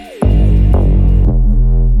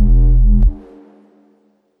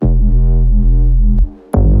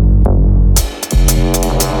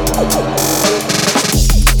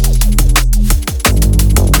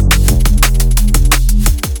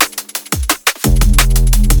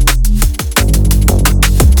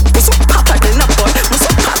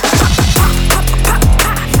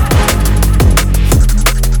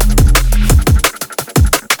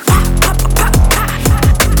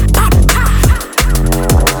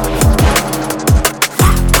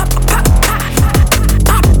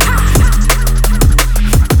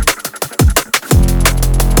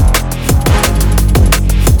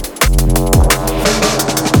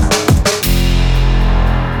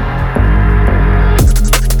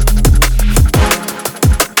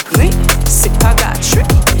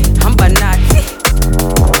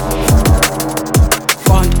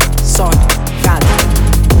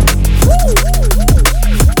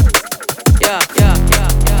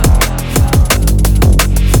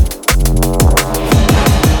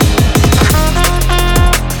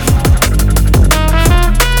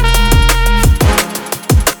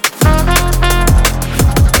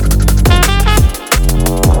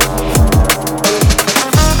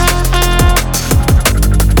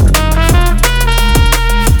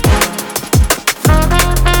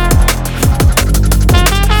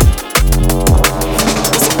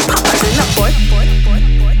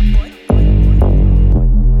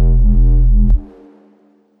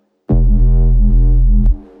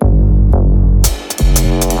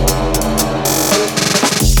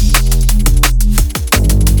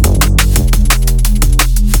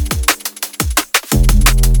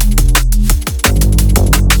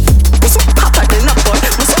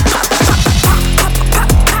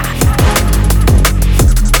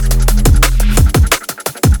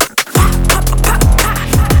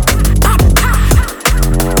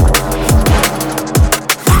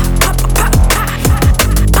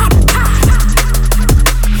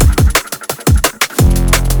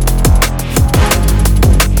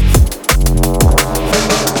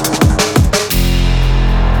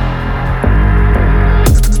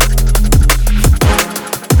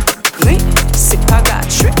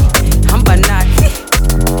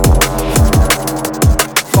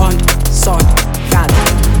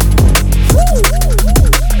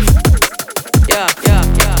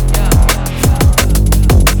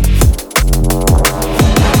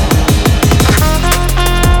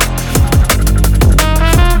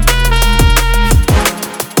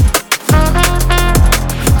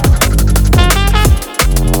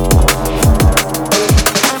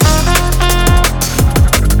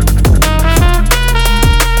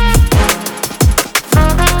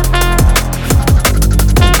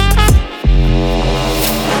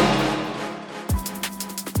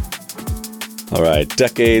All right,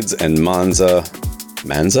 Decades and Manza.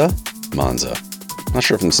 Not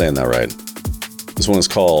sure if I'm saying that right. This one is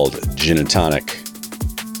called Gin and Tonic.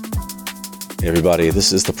 Hey everybody,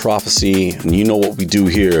 this is The Prophecy, and you know what we do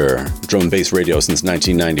here. Drum and Bass Radio since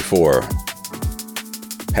 1994.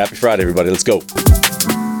 Happy Friday, everybody. Let's go.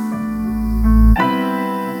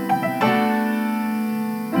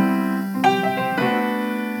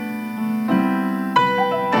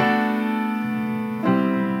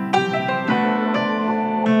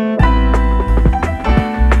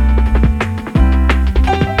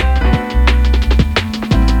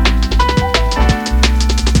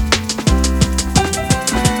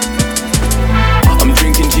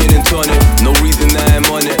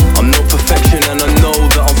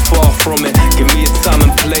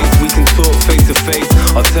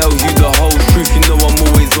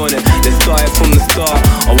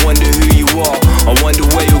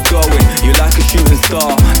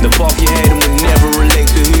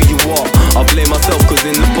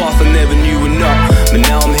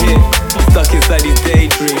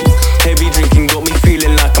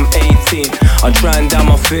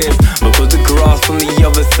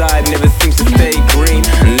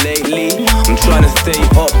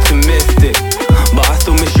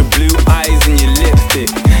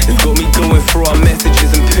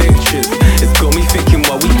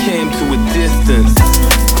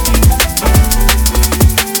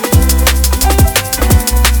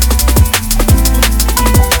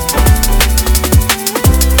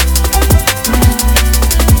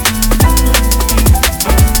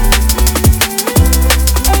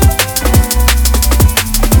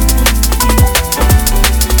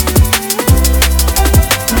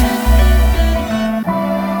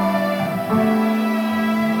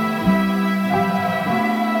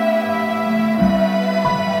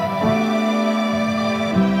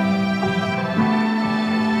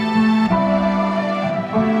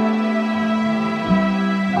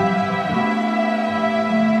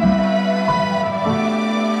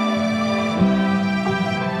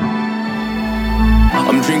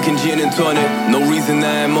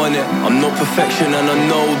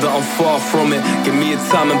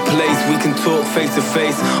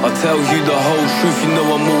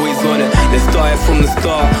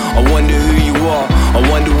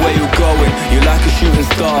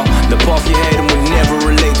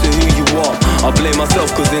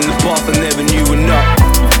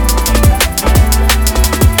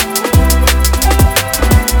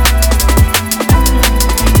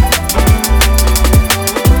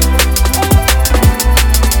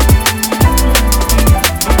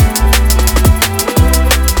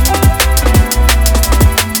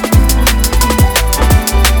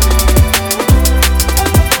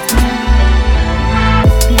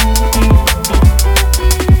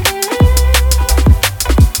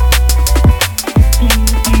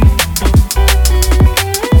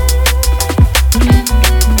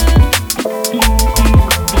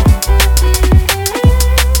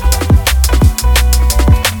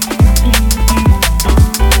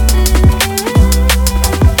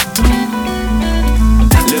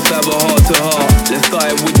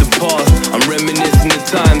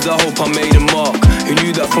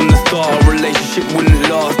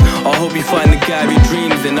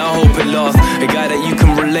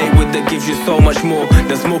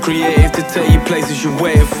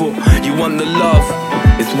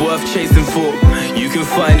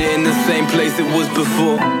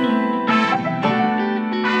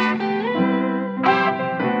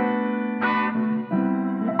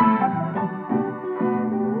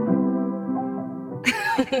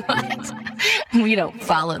 What? We don't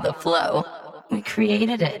follow the flow. We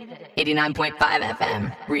created it. 89.5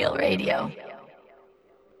 FM, Real Radio.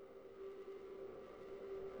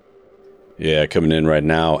 Yeah, coming in right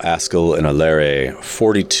now, Askell and Alere,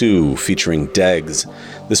 42 featuring Degs.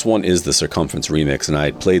 This one is the Circumference remix, and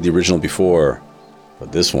I played the original before,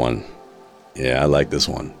 but this one, yeah, I like this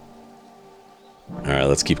one. All right,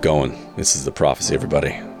 let's keep going. This is The Prophecy,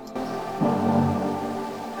 everybody.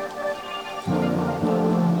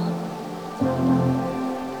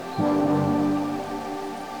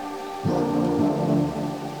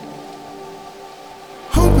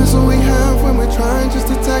 Just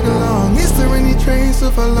to tag along. Is there any trace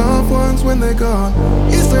of our loved ones when they're gone?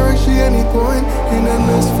 Is there actually any point in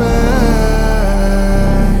endless faith?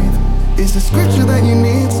 Is the scripture that you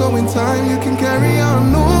need so in time you can carry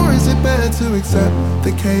on? Or is it better to accept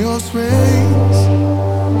the chaos reigns?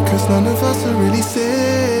 Cause none of us are really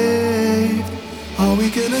saved. Are we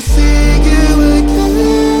gonna see you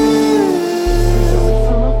again?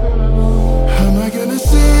 Am I gonna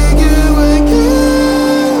see you again?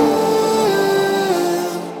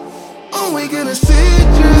 Are we gonna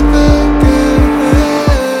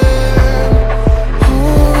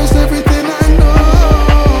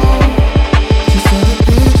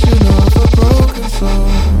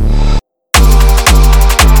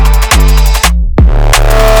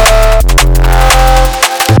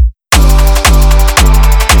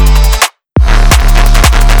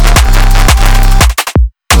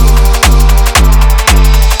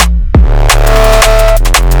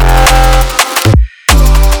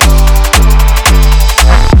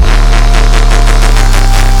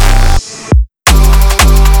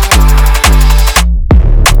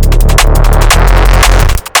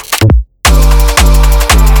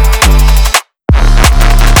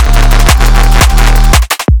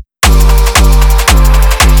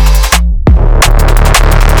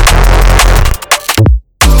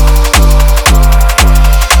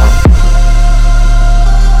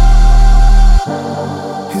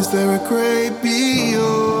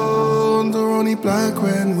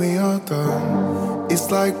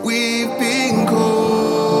like we've been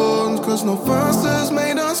conned. Cause no first has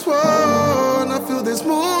made us one. I feel there's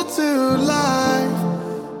more to life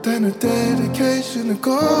than a dedication to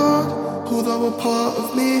God. Although a part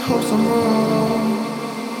of me hopes I'm wrong.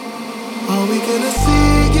 Are we gonna see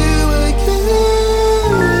you again?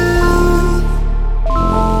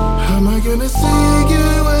 Am I gonna see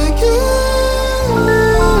you again?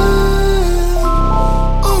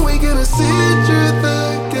 Are we gonna see truth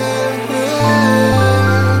again?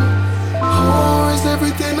 Or is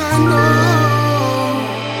everything I know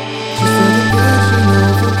just a depiction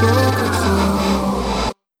of a broken soul?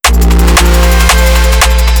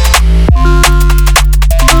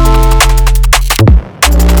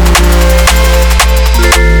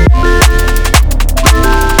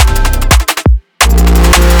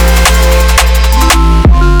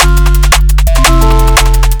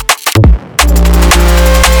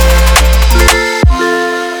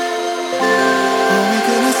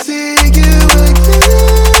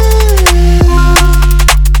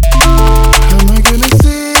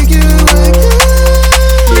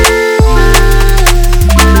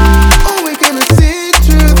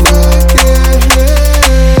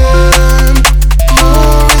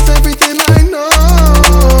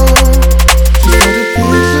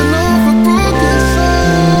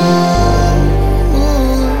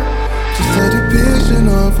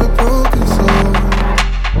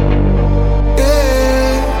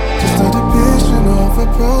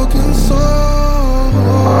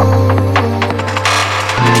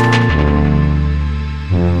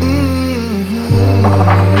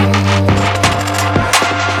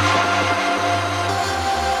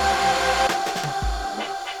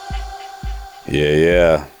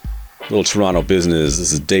 Little Toronto business.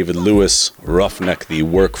 This is David Lewis, Roughneck, the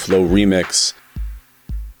Workflow remix,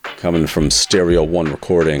 coming from Stereo One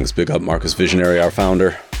Recordings. Big up Marcus Visionary, our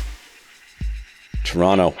founder.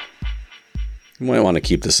 Toronto, you might want to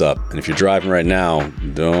keep this up. And if you're driving right now,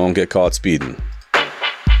 don't get caught speeding.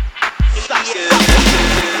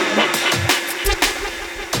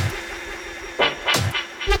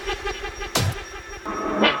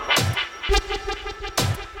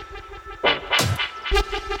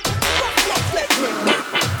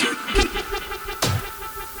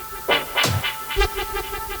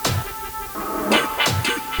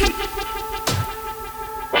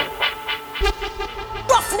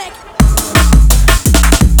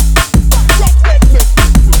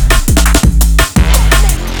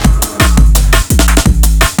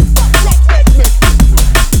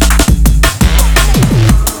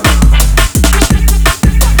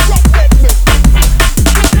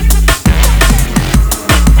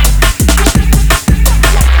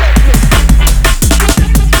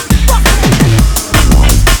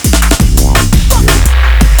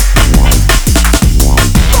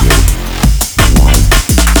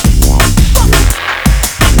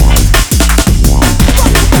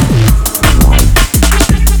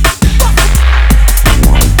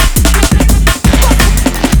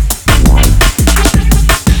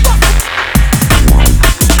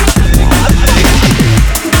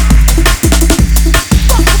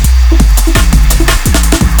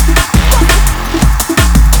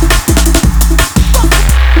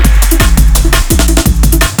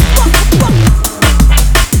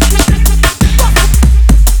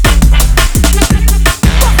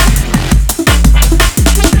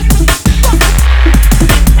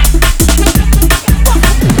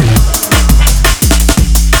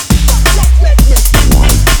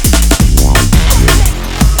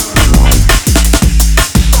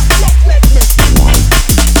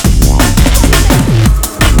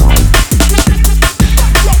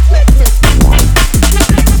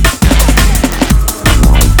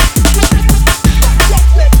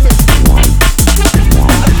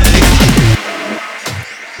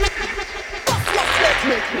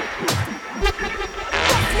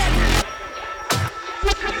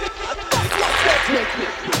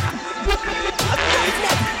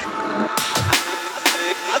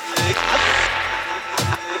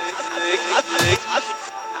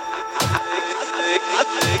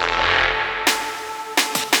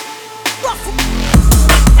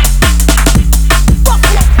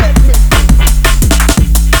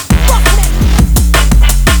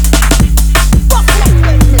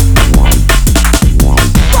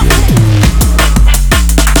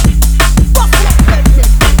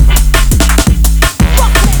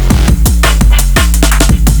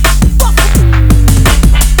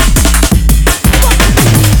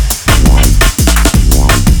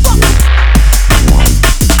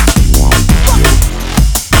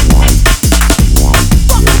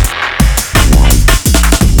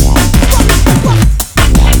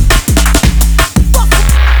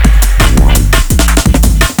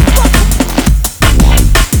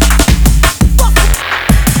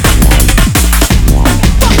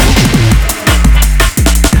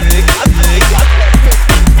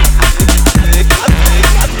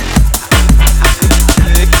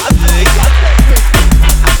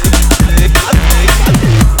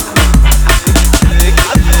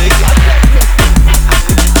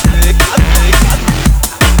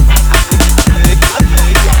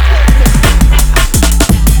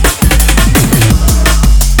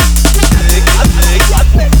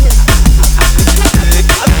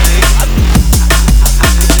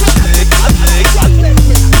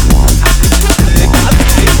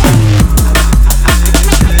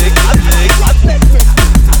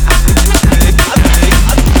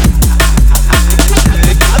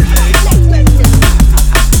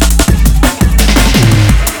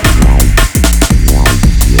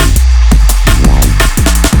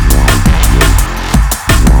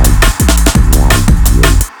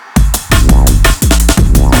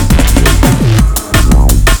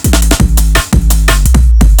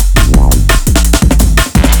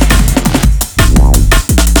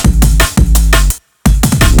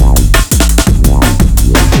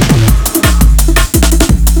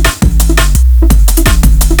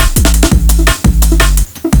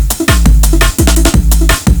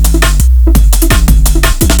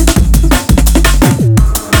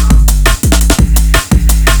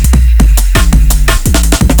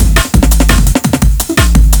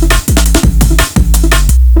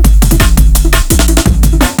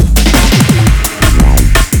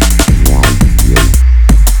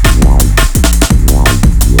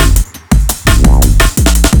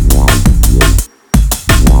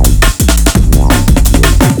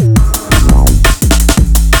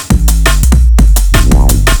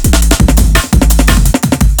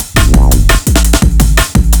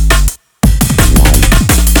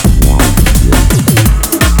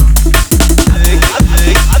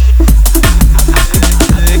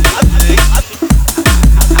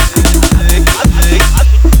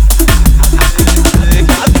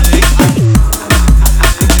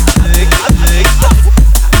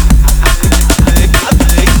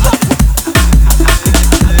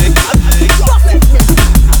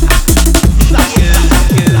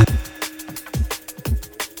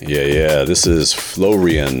 Yeah, this is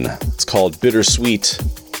Florian. It's called Bittersweet.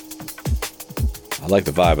 I like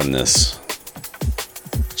the vibe on this.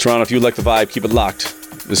 Toronto, if you like the vibe, keep it locked.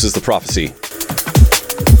 This is The Prophecy.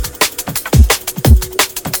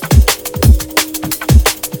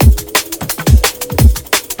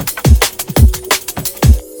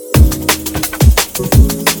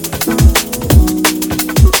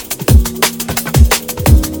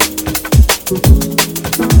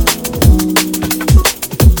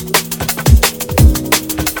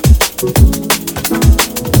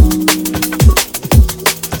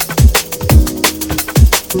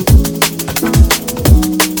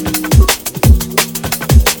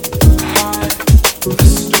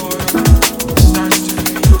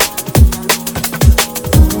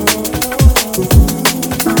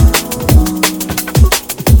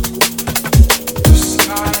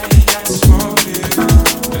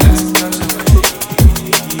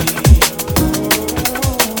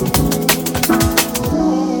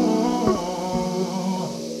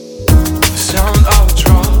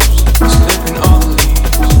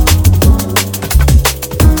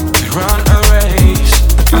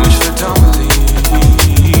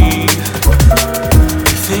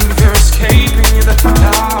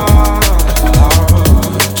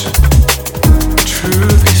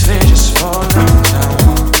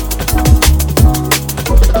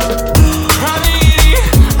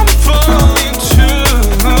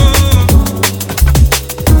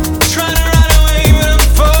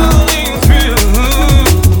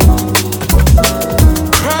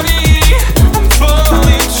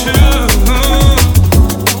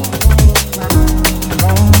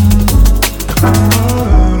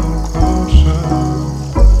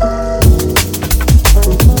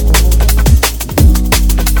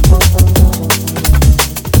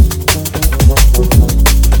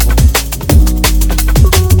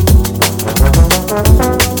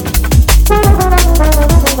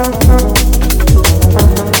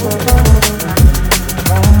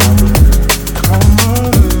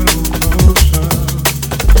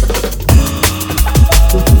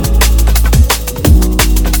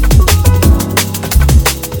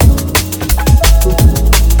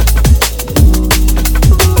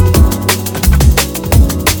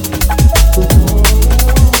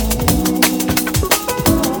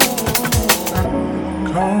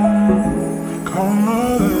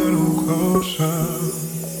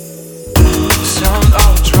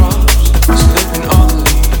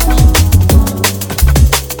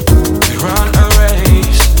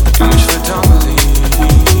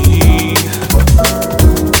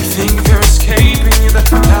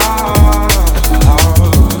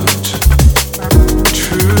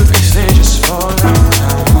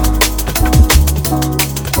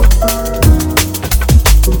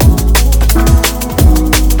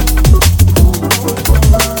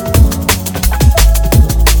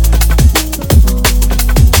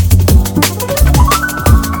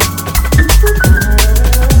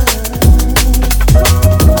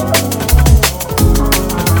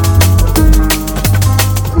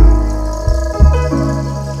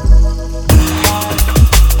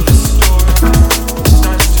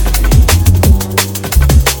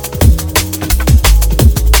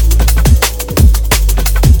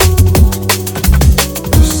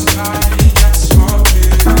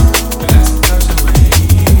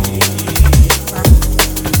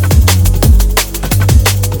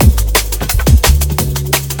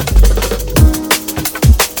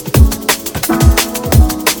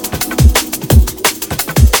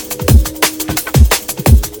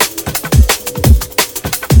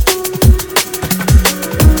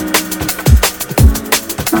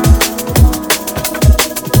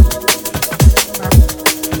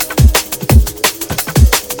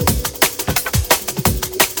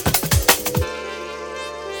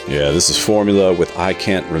 This is Formula with I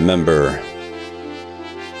Can't Remember.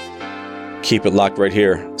 Keep it locked right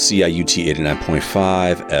here. CIUT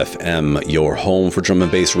 89.5 FM, your home for drum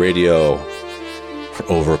and bass radio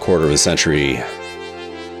for over a quarter of a century.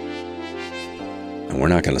 And we're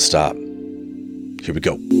not going to stop. Here we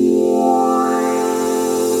go.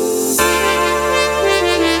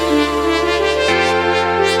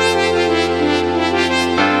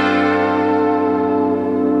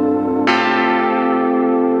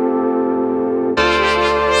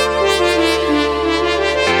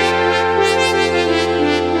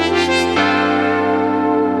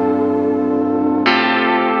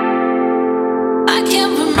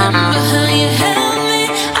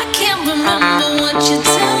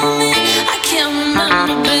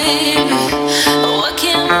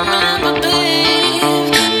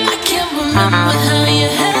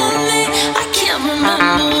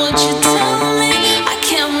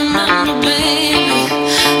 Remember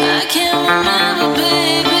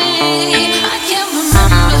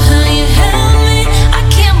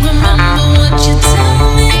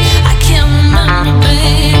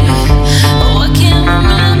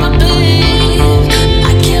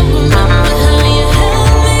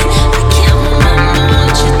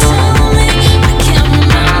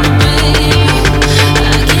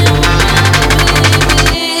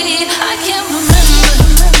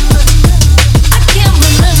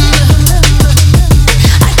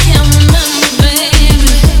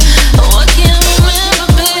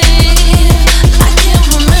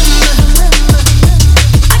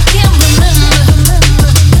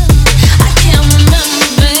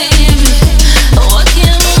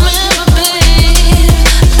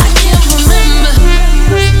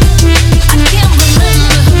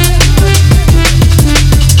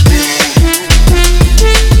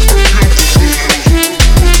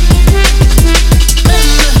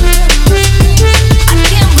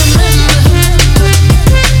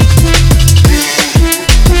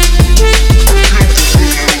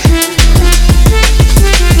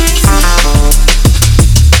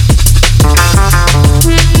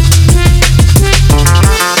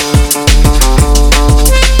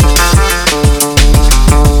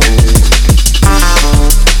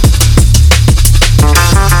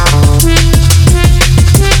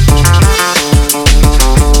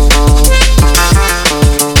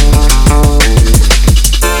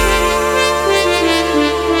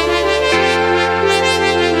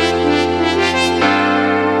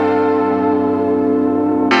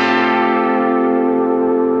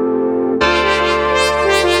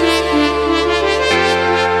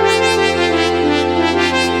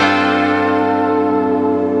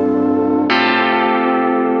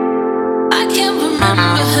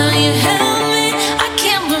remember how you held me. I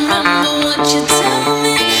can't remember what you tell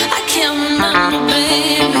me. I can't remember,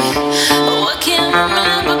 baby. Oh, I can't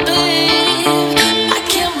remember, babe. I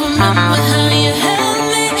can't remember how you held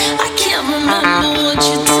me. I can't remember what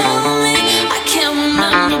you tell me. I can't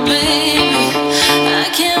remember, baby. I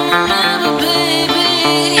can't remember,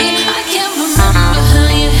 baby. I can't remember how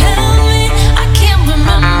you held me. I can't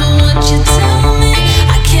remember what you tell me.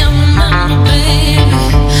 I can't remember, baby.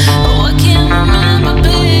 Oh, I can't remember,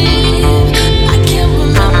 babe. I can't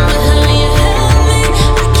remember how you held me.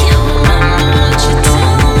 I can't remember what you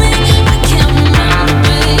tell me. I can't remember,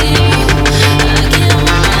 babe. I can't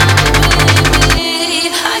remember,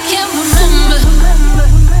 baby. I can't remember.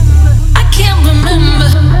 I can't remember.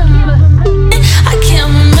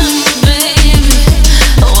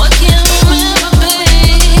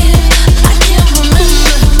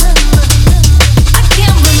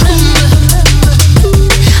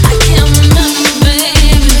 I can't remember,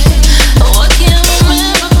 baby. Oh, I can't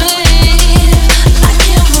remember, babe. I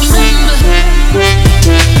can't remember. I can't remember.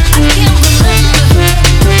 I can't remember, baby.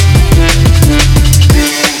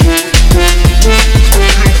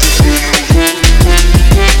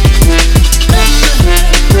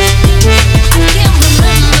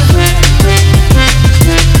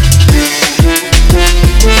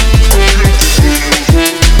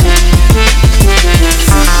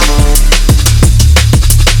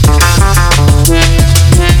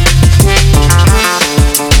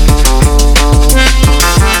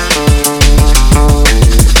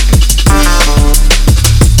 Oh,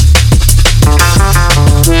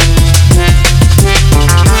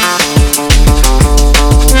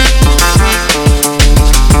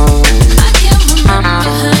 I can't remember, babe. I can't remember.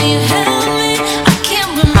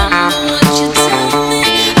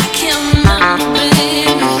 I can't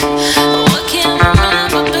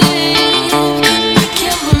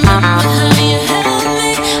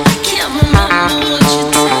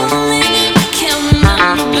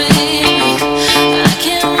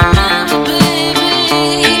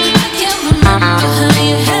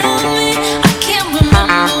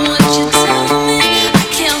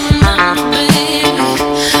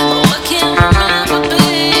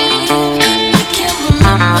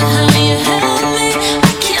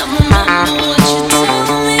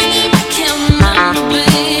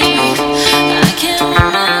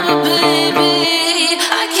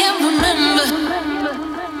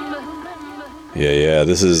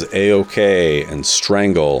This is A-OK and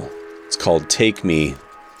Strangle. It's called Take Me.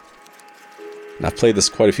 And I've played this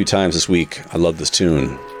quite a few times this week. I love this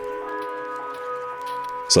tune.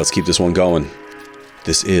 So let's keep this one going.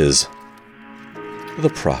 This is The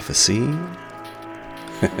Prophecy.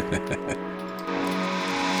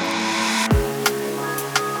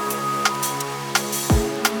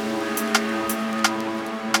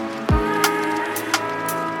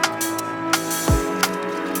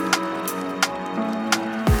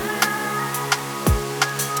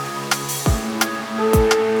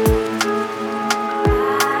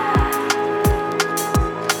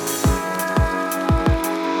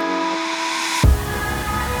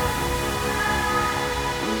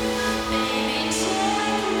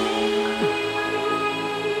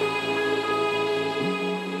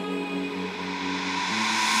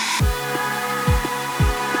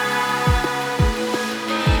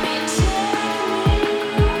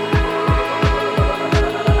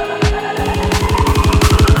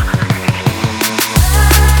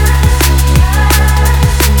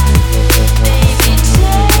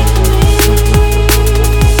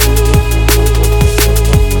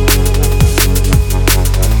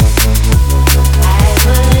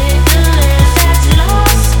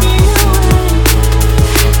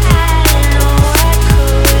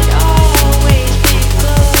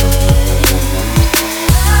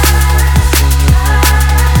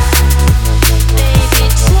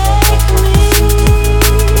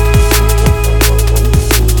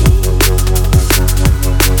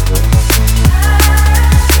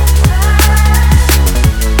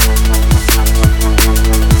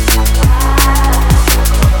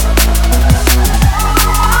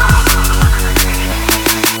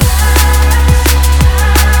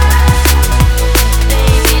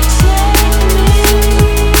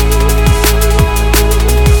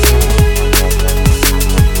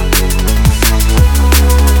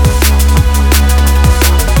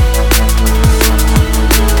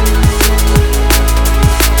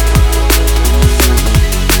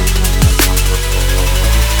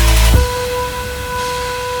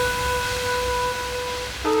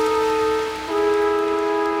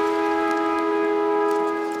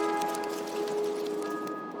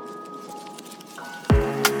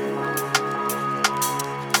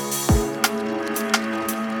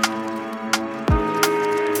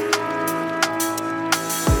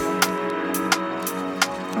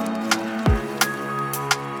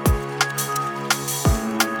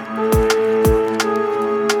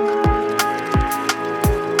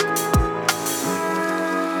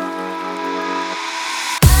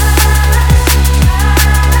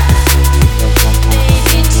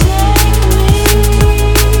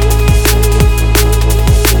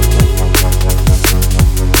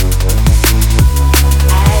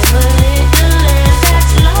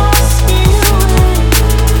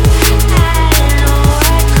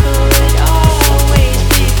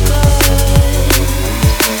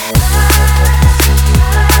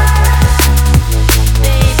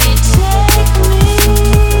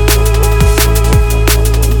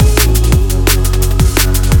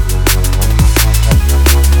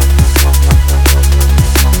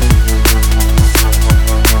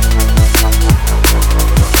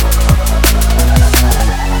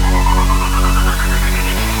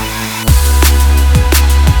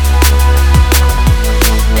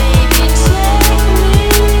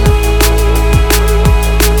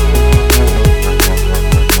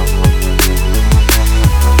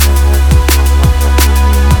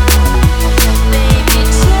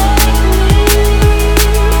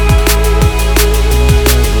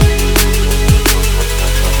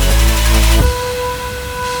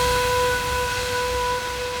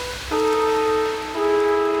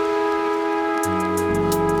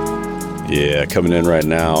 Yeah, coming in right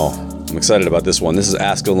now. I'm excited about this one. This is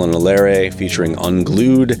Askell and Alere featuring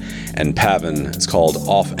Unglued and Pavin. It's called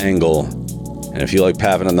Off Angle. And if you like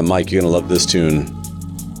Pavin on the mic, you're going to love this tune.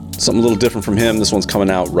 Something a little different from him. This one's coming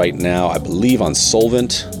out right now, I believe, on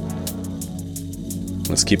Solvent.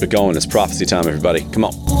 Let's keep it going. It's prophecy time, everybody. Come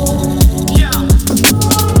on.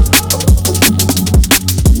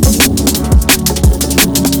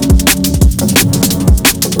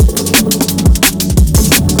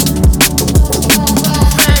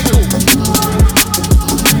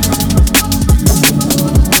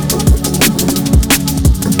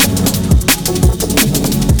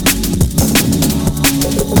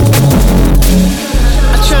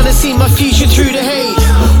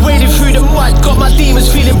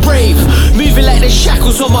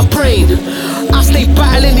 On my brain, I stay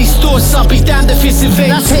battling these thoughts. I'll be damned if it's in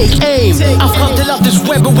vain. I take aim. I've come to love this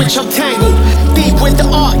web in which I'm tangled. Deep with the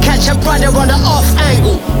art, catch a brother on an off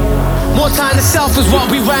angle. More time to self is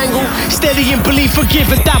what we wrangle. Steady in belief,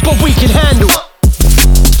 forgive and that, but we can handle.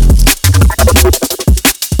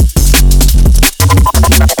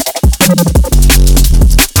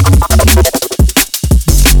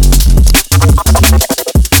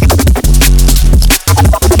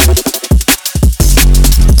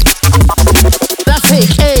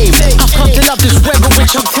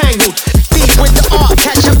 I'm tangled, deep with the art,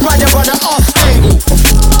 catch a brother on an off angle.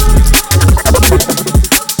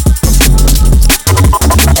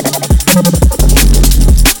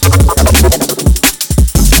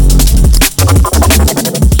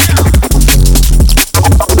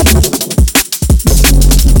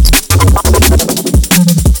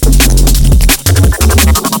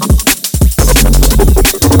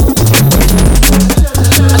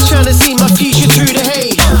 I'm trying to see my future through the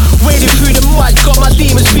haze. Wading through the mud, got my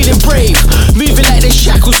demons feeling brave. Moving like there's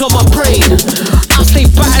shackles on my brain. I stay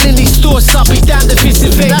battling these thoughts, I'll be damned if it's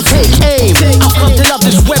in vain. I take aim, I've come to love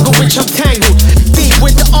this web in which I'm tangled. Deep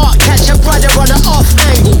with the art, catch a brother on an off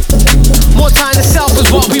angle. More time to self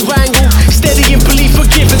is what we wrangle. Steady in belief,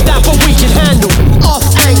 forgive and that, but we can handle. Off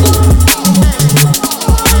angle.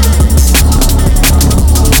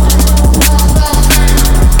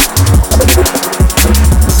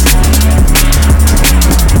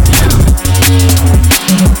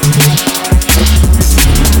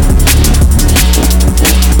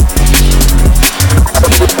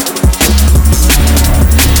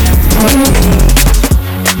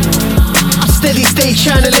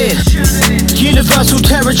 Channeling universal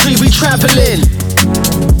territory we traveling.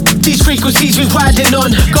 These frequencies we riding on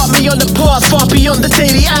got me on the path far beyond the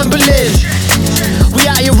daily ambling. We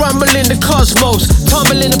out here rumbling the cosmos,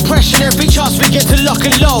 tumbling the pressure every chance we get to lock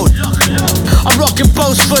and load. I'm rocking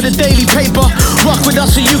boats for the daily paper. Rock with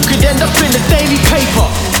us or you could end up in the daily paper.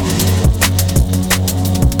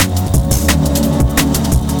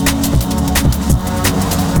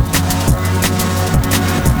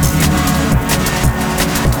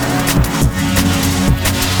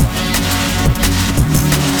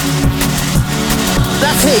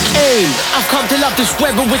 Take aim, I've come to love this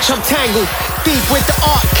web in which I'm tangled. Deep with the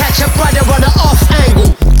art, catch a brother on an off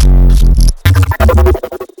angle.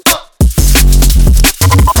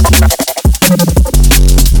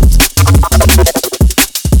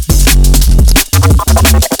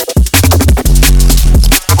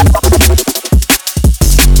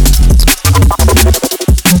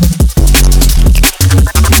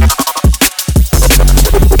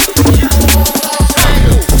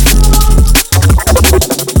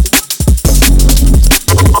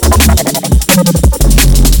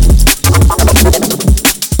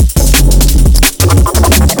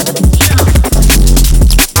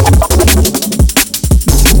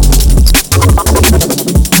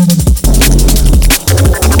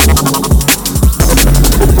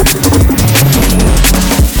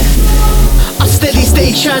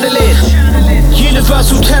 Channeling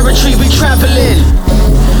universal territory we traveling.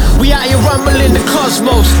 We out here rumbling the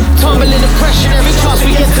cosmos, tumbling the pressure every chance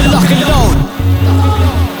we get to lock and load.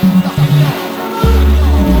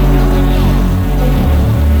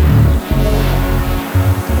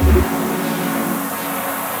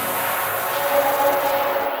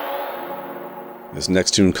 This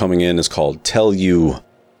next tune coming in is called Tell You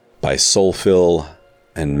by Soulfil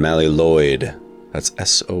and Mally Lloyd. That's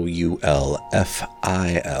Soulfil.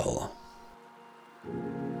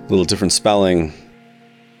 Little different spelling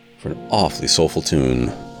for an awfully soulful tune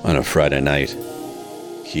on a Friday night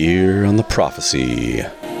here on The Prophecy.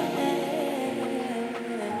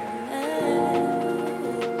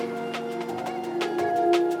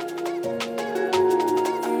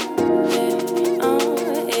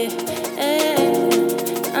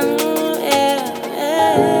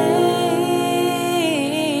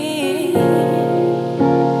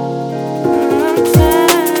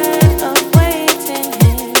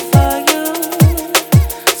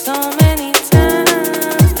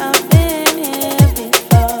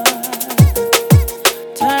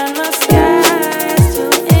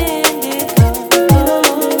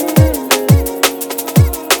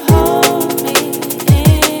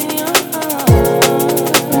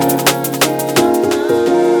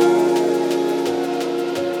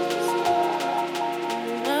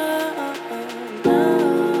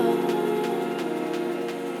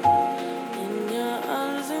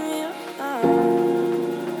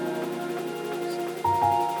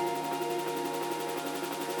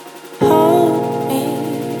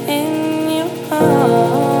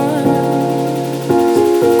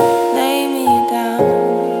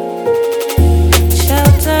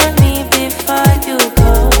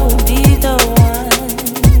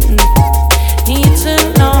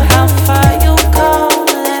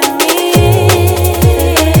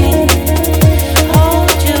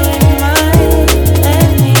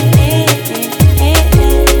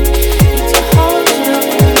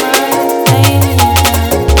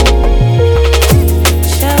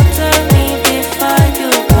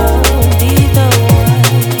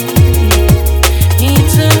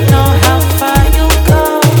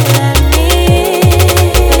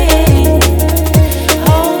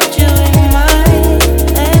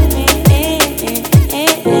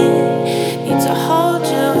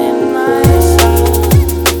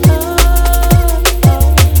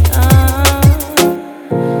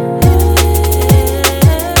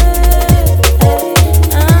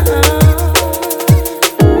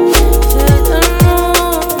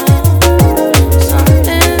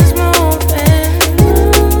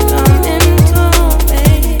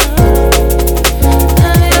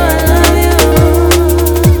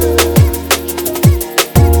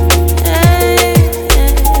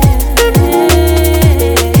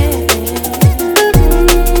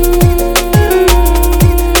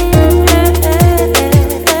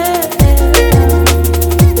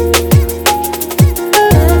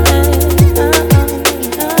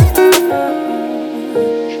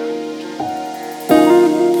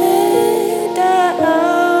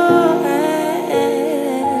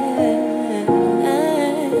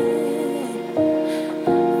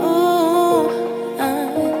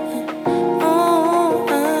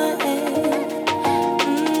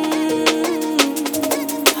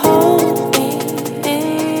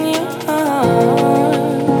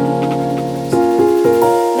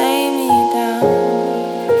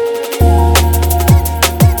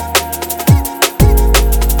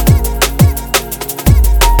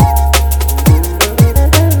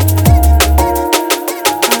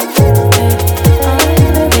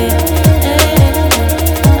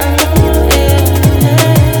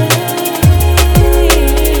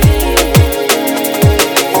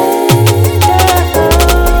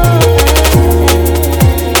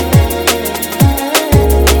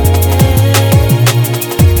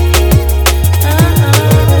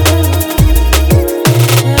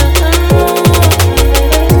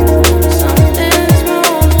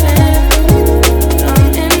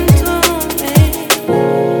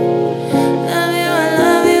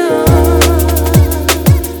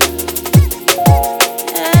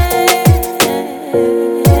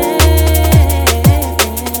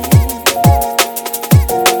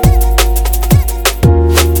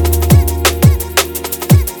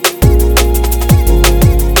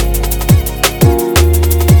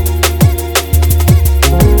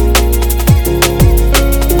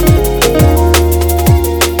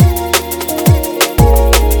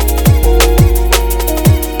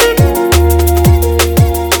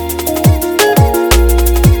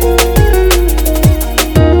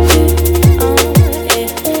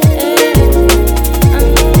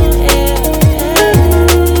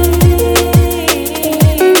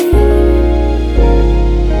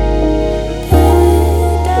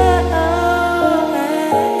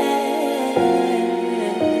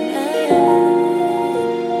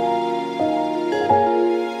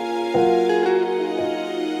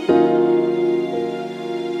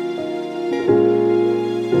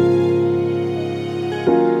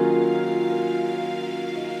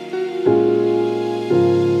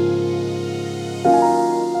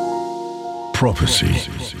 Prophecy,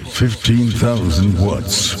 15,000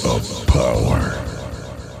 watts of power.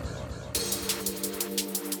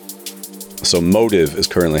 So Motive is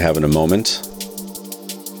currently having a moment.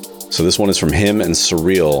 So this one is from him and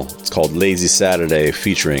Surreal. It's called Lazy Saturday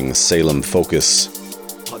featuring Salem Focus.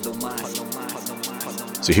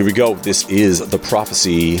 So here we go. This is The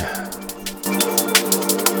Prophecy.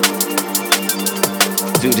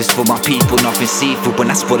 Do this for my people, nothing seafood, but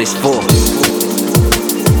that's what it's for.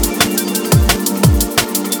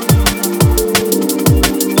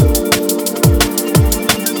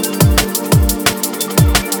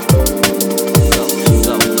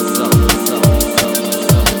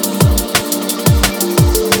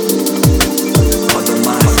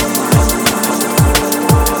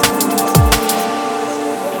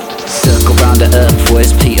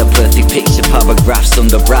 Paragraphs on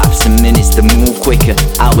the raps and minutes to move quicker.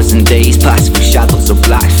 Hours and days pass through shadows of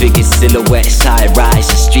black figures, silhouettes, high rise,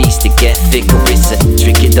 the streets that get thicker. It's a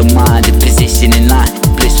trick of the mind, the position in line.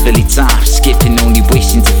 Blissfully time, skipping, only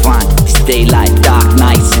wishing to find this daylight, dark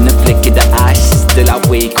nights in the flick of the eyes. Still I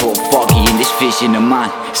wake up foggy in this vision of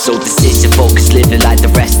mine. So decision focused, living like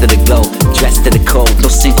the rest of the globe. Dressed to the code,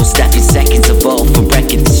 no single step in seconds of old from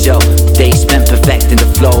record to show. Days spent perfecting the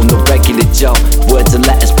flow, no regular Joe. Words and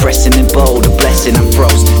letters pressing in bold, a blessing and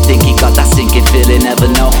froze. Think he got that sinking feeling, never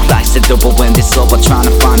know. Life's a double when it's over, trying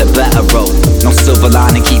to find a better road. No silver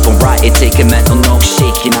lining, keep on writing, taking mental notes.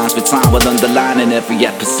 Shaking hands with time while underlining every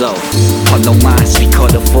episode. On no minds, we call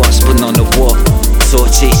the force, but on the war. So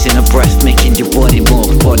chasing a breath, making your body more.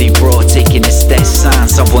 Body broad, taking a step,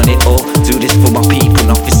 signs, I want it all. Do this for my people,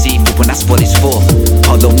 not for seafood, when that's what it's for.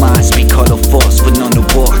 Hollow minds, we call the force, but on the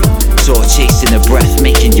war. So chasing a breath,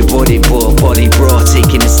 making your body more. Body broad,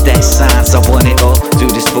 taking a step, signs, I want it all. Do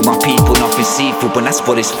this for my people, not for seafood, when that's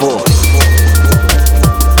what it's for.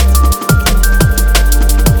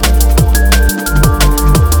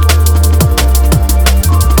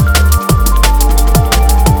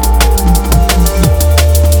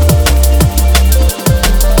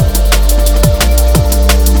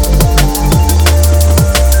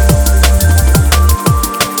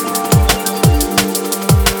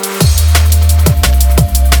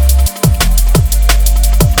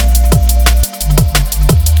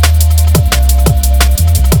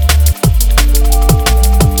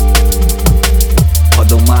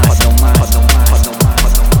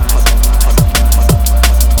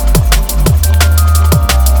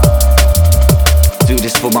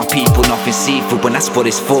 Seafood when that's what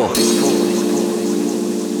it's for.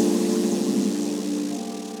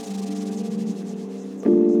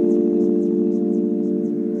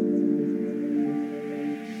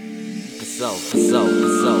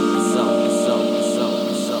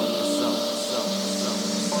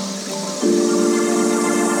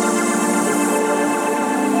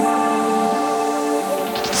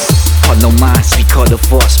 On no minds, we call the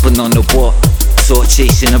force, but on the war. So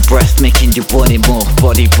chasing a breath, making your body more.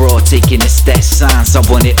 Body broad, taking a step, signs, I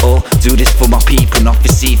want it all. Do this for my people, not for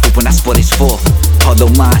seafood, when that's what it's for. Hollow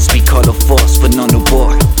minds, we call the force, but none the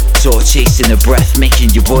war. So chasing a breath, making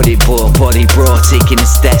your body more. Body broad, taking a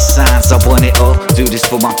step, signs, I want it all. Do this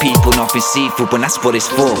for my people, not for seafood, when that's what it's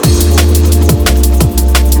for.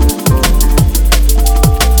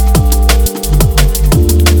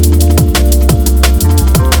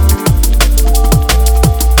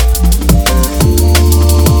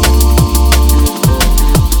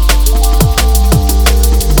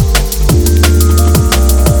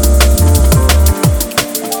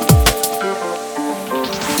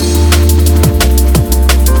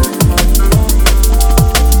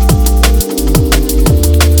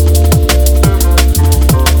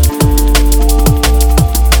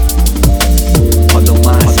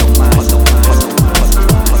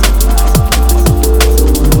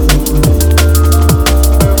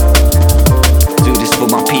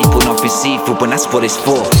 When that's what it's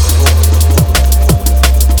for.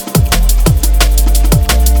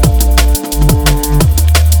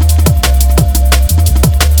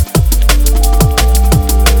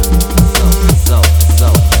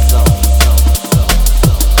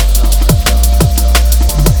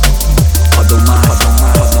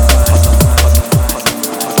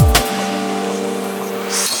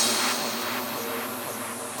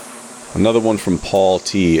 Another one from Paul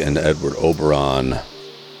T and Edward Oberon.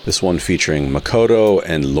 This one featuring Makoto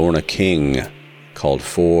and Lorna King, called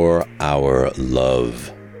For Our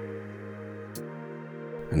Love.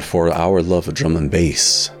 And For Our Love of drum and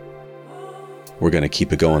bass. We're going to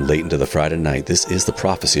keep it going late into the Friday night. This is The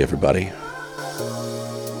Prophecy, everybody.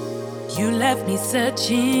 You left me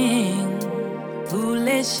searching,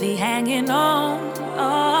 foolishly hanging on.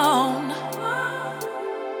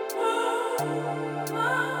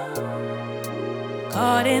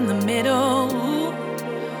 in the middle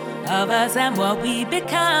of us and what we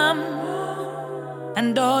become,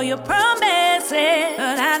 and all your promises,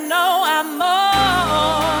 but I know I'm more.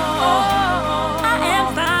 I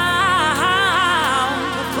am found.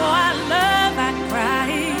 Before I love, I cry.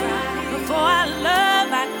 Before I love,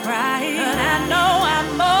 I cry. But I know I'm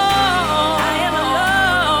more. I am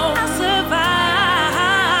alone. I survive.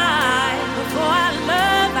 Before I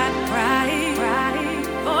love, I cry.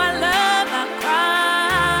 Before I love, I cry.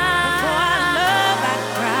 Before I love, I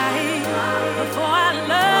cry. Before I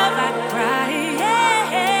love, I cry.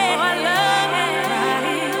 Before I love, I cry.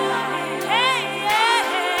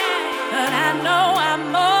 But I know I'm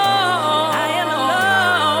more. I am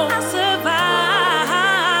alone. I survive.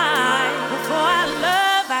 Before I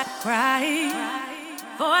love, I cry.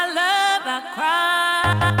 Before I love, I cry.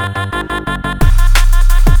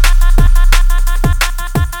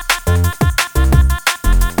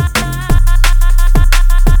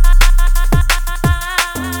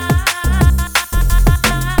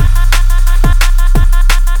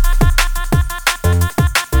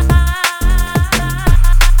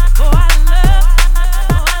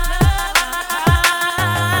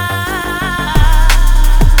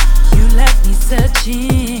 You left me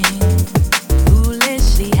searching,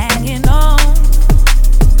 foolishly hanging on,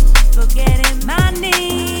 forgetting my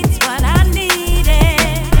needs, what I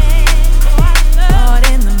needed. Caught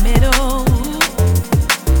in the middle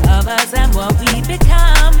of us and what we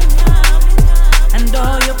become, and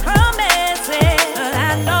all your promises, but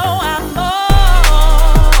I know I'm more.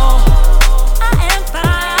 I am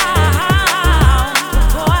found.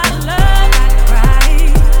 Before I love, I cry.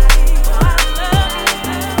 Before I love,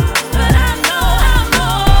 but I know I'm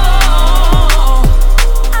more.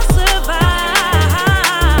 I survive.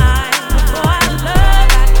 Before I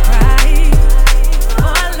love, I cry.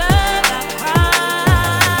 Before I love, I cry.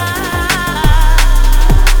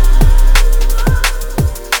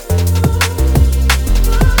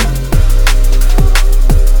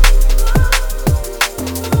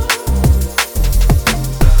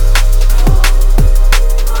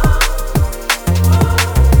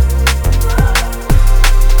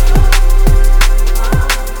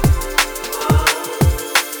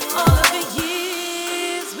 All of the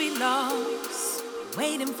years we lost,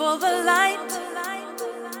 waiting for the light.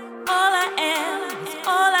 All I am is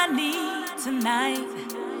all I need tonight.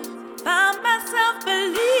 Found myself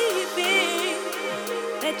believing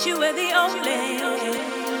that you were the only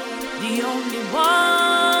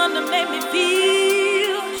one to make me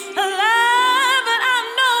feel alive. But I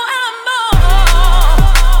know I'm more.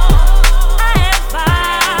 I am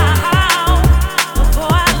found.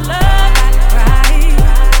 Before I love, I cry.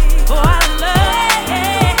 Before I love,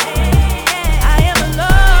 I am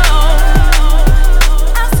alone.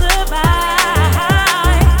 I survive.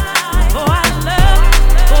 Before I love,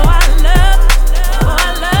 before I love, before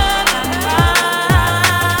I love, I cry.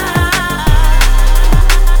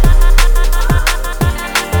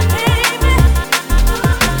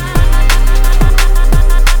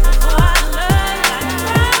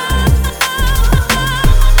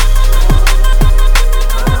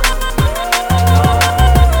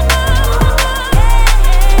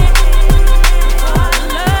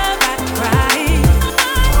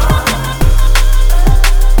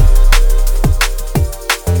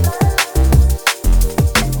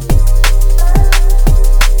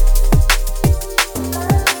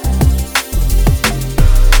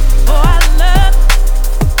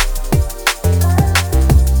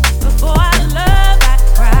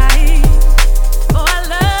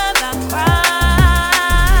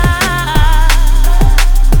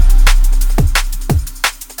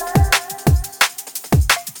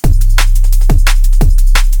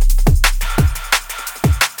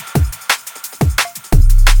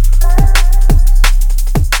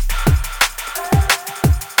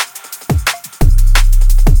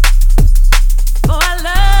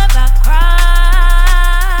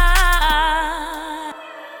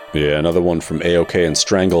 Yeah, another one from AOK and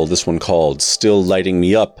Strangle, this one called Still Lighting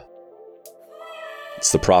Me Up.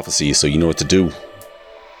 It's the prophecy, so you know what to do.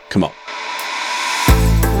 Come on.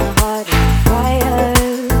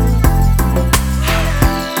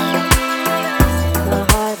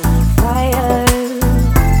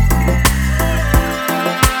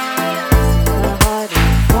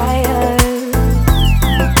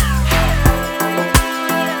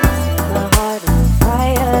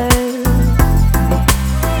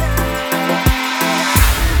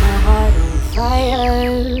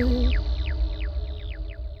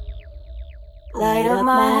 Light of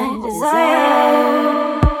mine,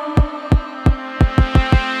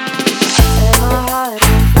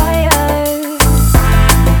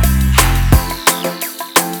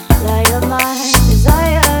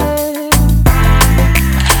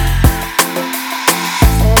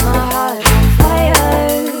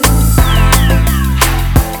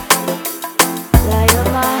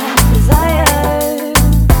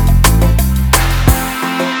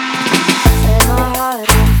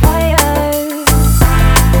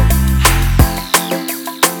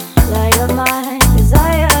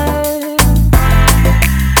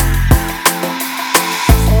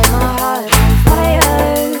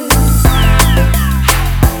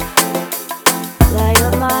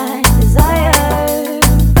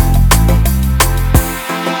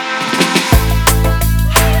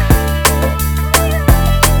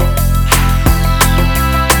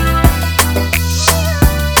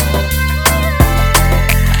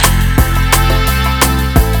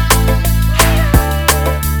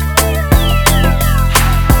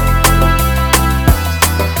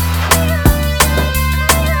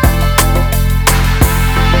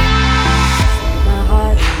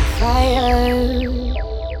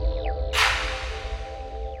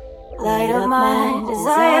 light up my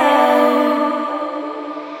desire.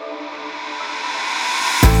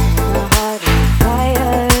 My heart on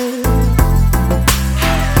fire.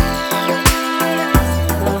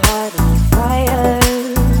 My heart on fire.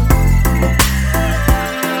 My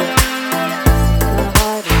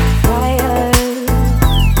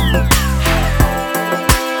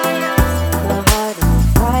heart on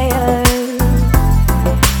fire.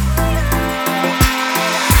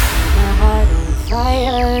 My heart on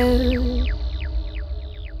fire.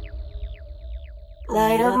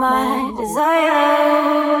 Light up my desire.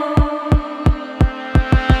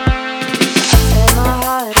 Set my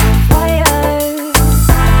heart on fire.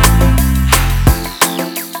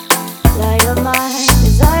 Light up my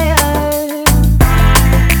desire.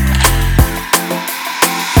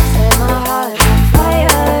 Set my heart on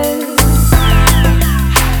fire.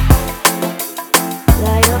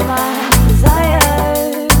 Light up my desire.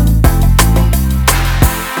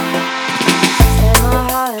 Set my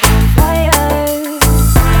heart on fire.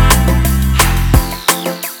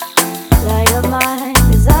 Light up my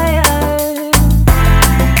desire.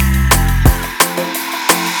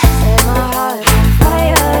 Set my heart on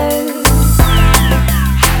fire.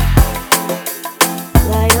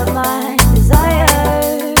 Light up my desire.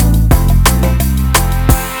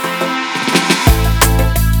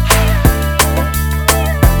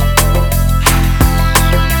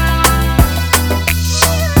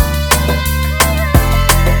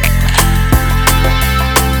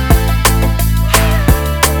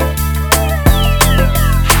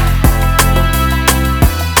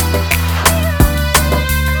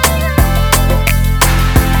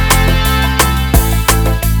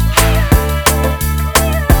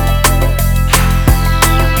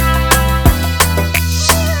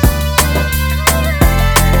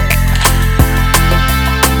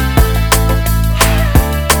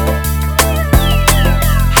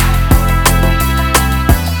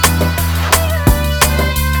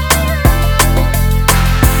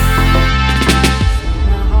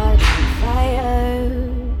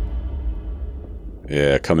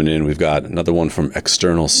 Yeah, coming in, we've got another one from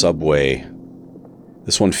External Subway.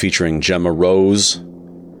 This one featuring Gemma Rose,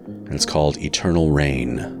 and it's called Eternal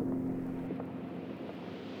Rain.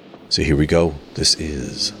 So here we go. This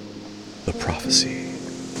is The Prophecy.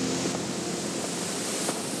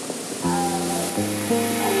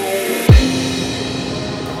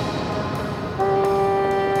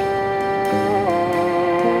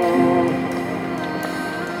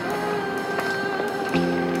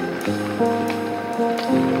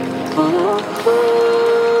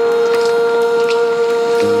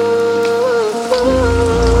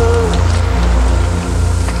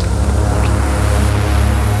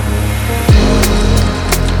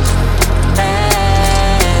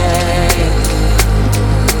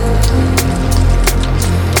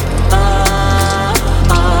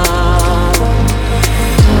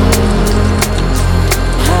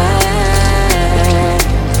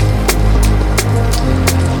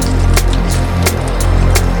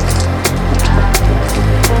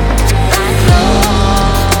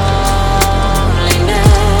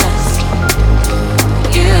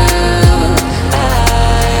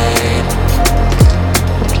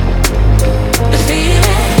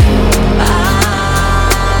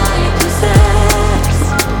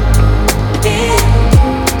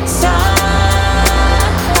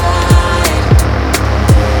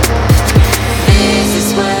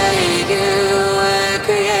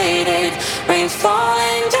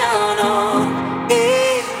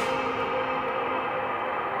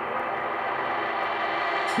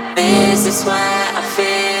 This is why I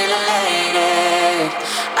feel elated.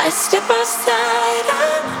 I step outside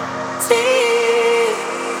and see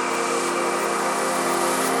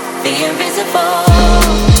the invisible.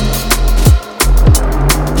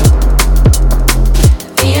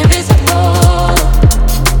 The invisible.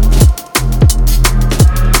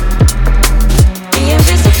 The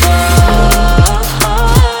invisible.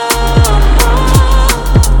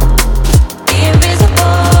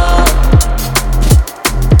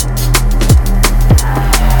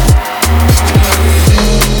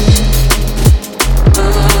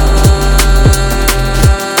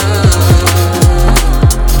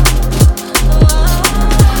 Oh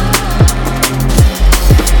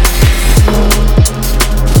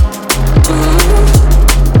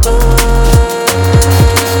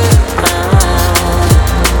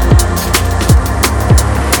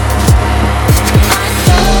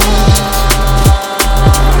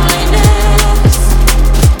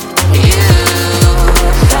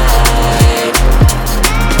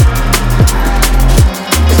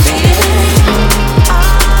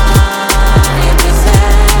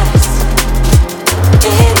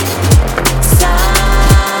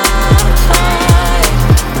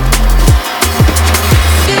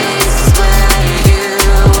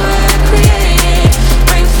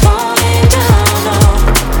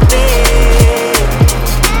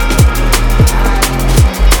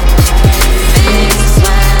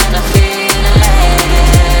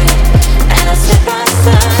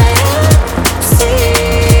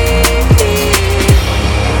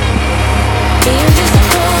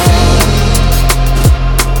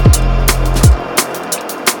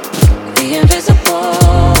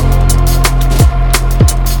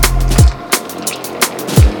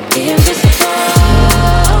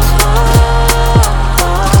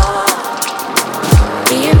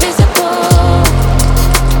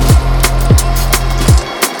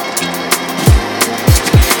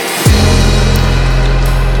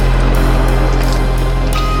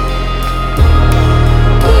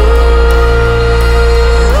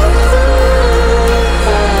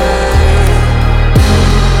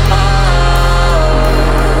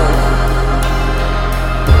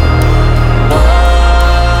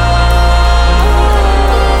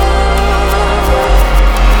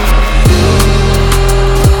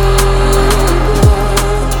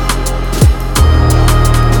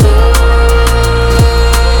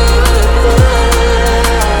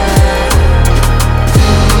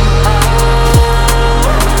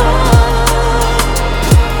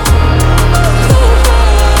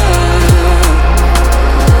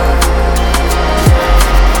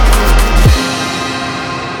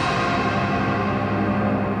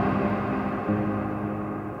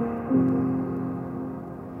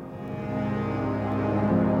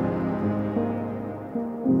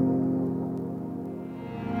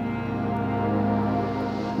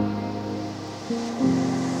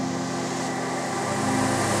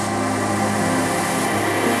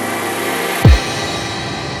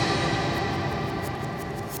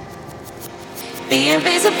be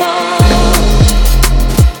invisible.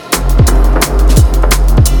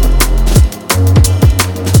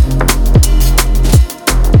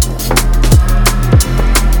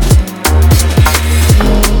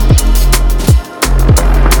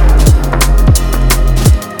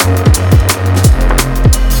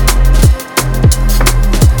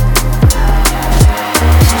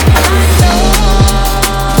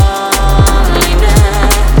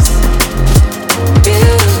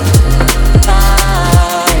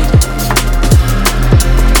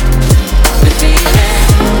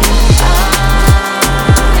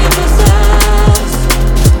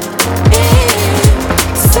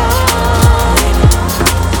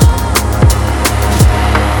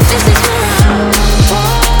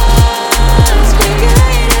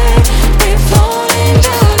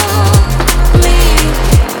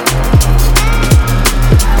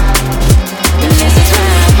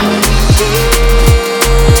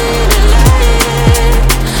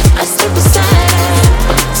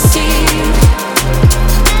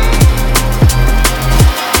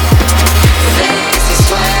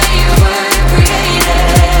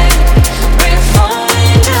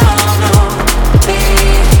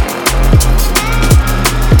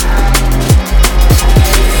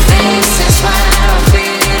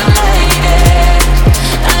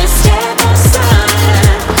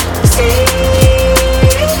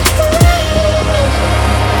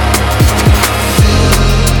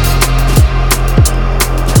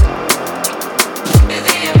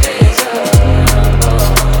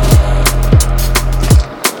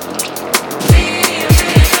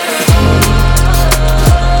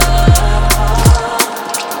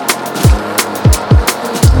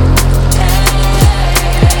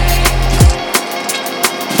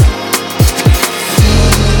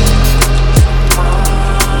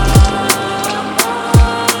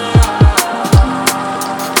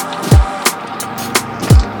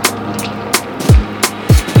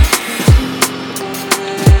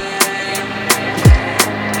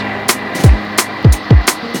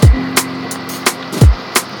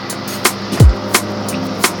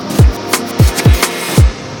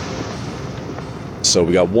 So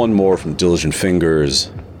we got one more from Diligent Fingers,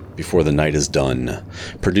 Before the Night is Done,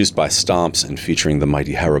 produced by Stomps and featuring the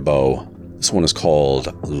mighty Haribo. This one is called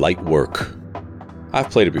Light Work. I've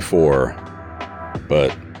played it before,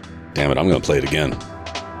 but damn it, I'm gonna play it again.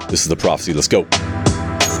 This is The Prophecy, let's go.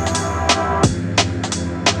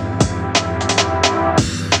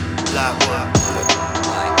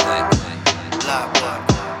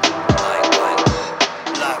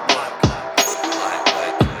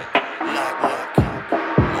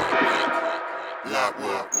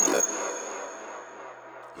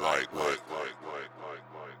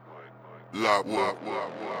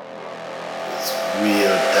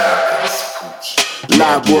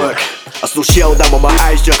 Work. I still shell down when my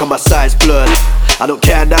eyes jerk and my sides blurred. I don't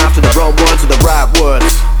care now for the wrong words or the right words.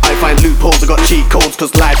 I find loopholes, I got cheat codes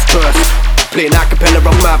cause life's cursed. Playing acapella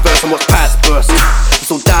on my verse and what's past burst. I'm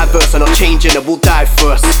so diverse, I'm not changing, I will die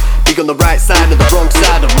first. Big on the right side or the wrong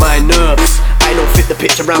side of my nerves. I don't fit the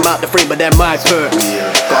picture, I'm out the frame, but they're my perks.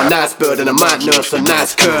 Got a nice bird and I might nurse some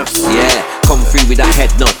nice curves. Yeah, come through with that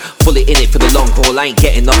head nod. Fully in it for the long haul, I ain't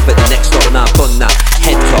getting off at the next stop. Now I've done that,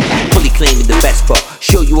 head top, fully claiming the best spot.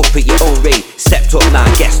 Show you up at your own rate, stepped up, now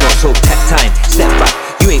I guess not. So tech time, step back,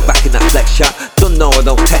 you ain't back in that flex shot. Don't know I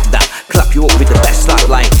don't tech that, clap you up with the best slap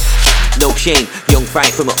line. No shame, young fry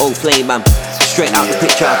from an old flame, I'm straight out the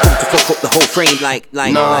picture, I come to fuck up the whole frame like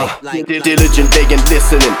Diligent, they ain't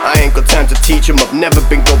listening. I ain't got time to teach them, I've never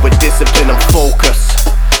been good with discipline, I'm focused.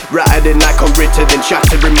 Writing like I'm written,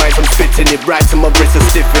 shattering minds, I'm spitting it right to my wrists are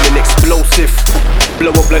stiffening, explosive.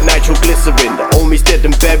 Blow up like nitroglycerin. The homie's dead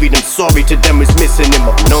and buried, and sorry to them is missing him,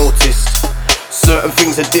 I've noticed. Certain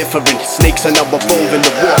things are different, snakes are now evolving,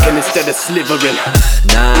 they're walking instead of slithering.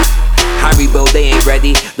 Nah, Haribo, they ain't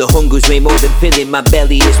ready. The hunger's way more than filling my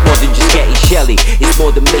belly. It's more than just getting shelly, it's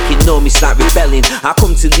more than making noise, like rebelling. I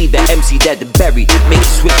come to leave the MC dead and buried. Make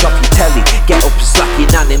you switch off your telly, get up and slap your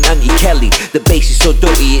nan and Auntie Kelly. The bass is so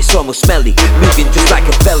dirty, it's almost smelly. Moving just like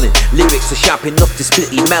a felon, lyrics are sharp enough to split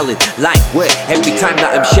your melon. Like work, every time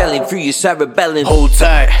that I'm shelling through your cerebellum. Hold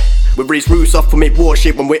tight, we raise roofs off for make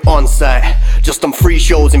warship when we're on site. Just on 3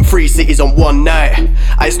 shows in 3 cities on one night.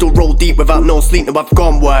 I still roll deep without no sleep, now I've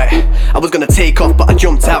gone white. I was gonna take off but I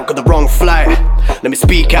jumped out, got the wrong flight. Let me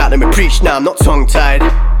speak out, let me preach now, I'm not tongue tied.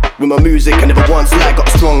 With my music I never once lied, got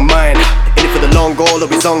a strong mind. In it for the long on goal or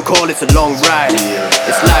he's on call, it's a long ride.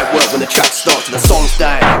 It's light work when the track starts and the songs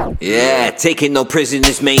die. Yeah, taking no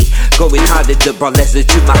prisoners, mate. Going harder than Brock Lesnar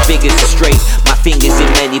to my fingers are straight. My fingers in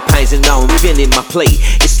many pies and now I'm filling my plate.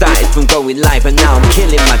 It started from going live and now I'm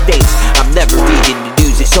killing my dates. I'm never reading the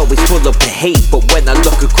news, it's always full of the hate. But when I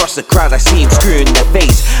look across the crowd I see him screwing their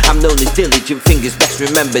face. I'm known as Diligent Fingers, best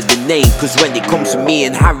remember the name. Cause when it comes to me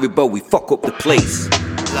and Haribo, we fuck up the place.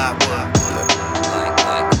 Light work.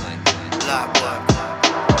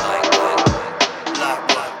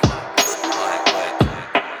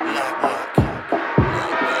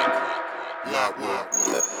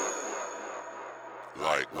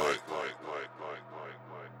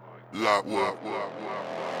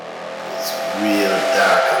 It's real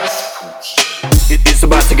dark and spooky. It's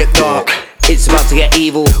about to get dark. It's about to get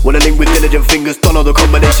evil. When I link with Diligent Fingers, don't know the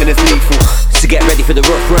combination is lethal. So get ready for the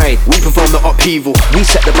rough ride. We perform the upheaval. We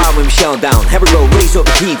set the bar when we shell down. Haribo, raise up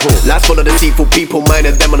the people. Life's full of deceitful people,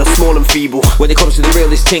 minding them on a small and feeble. When it comes to the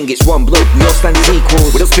realest thing, it's one bloke, we all stand as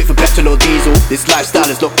equals. We don't spit for petrol or diesel. This lifestyle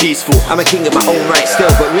is not peaceful. I'm a king of my own right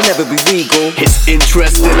still, but we'll never be regal. It's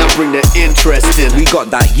interesting, I bring the interest in. We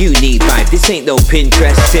got that unique vibe, this ain't no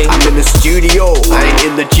Pinterest thing. I'm in the studio, I ain't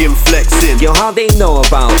in the gym flexing. Yo, how they know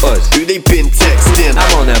about us? Who they been texting?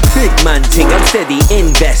 I'm on a big man thing, I'm steady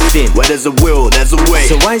investing. Where there's a will, there's a way.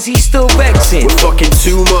 So why is he still vexing? We're fucking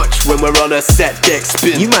too much when we're on a set deck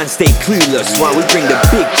spin. You man stay clueless while we bring the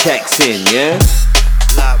big checks in, yeah?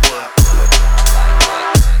 Light work.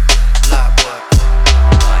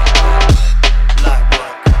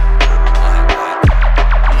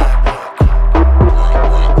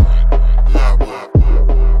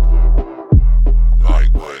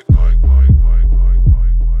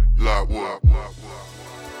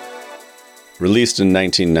 Released in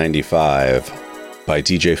 1995 by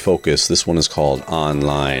DJ Focus, this one is called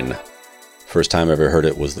Online. First time I ever heard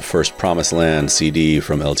it was the first Promised Land CD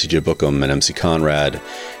from LTJ Bookham and MC Conrad,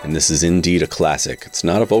 and this is indeed a classic. It's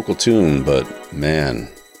not a vocal tune, but man,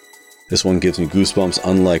 this one gives me goosebumps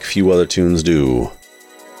unlike few other tunes do.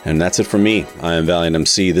 And that's it for me. I am Valiant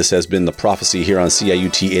MC. This has been The Prophecy here on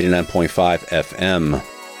CIUT 89.5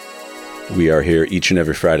 FM. We are here each and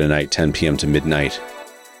every Friday night, 10 p.m. to midnight.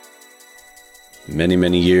 Many,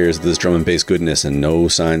 many years of this drum and bass goodness and no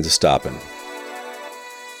signs of stopping.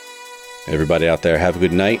 Everybody out there, have a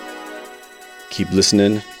good night. Keep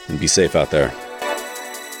listening and be safe out there.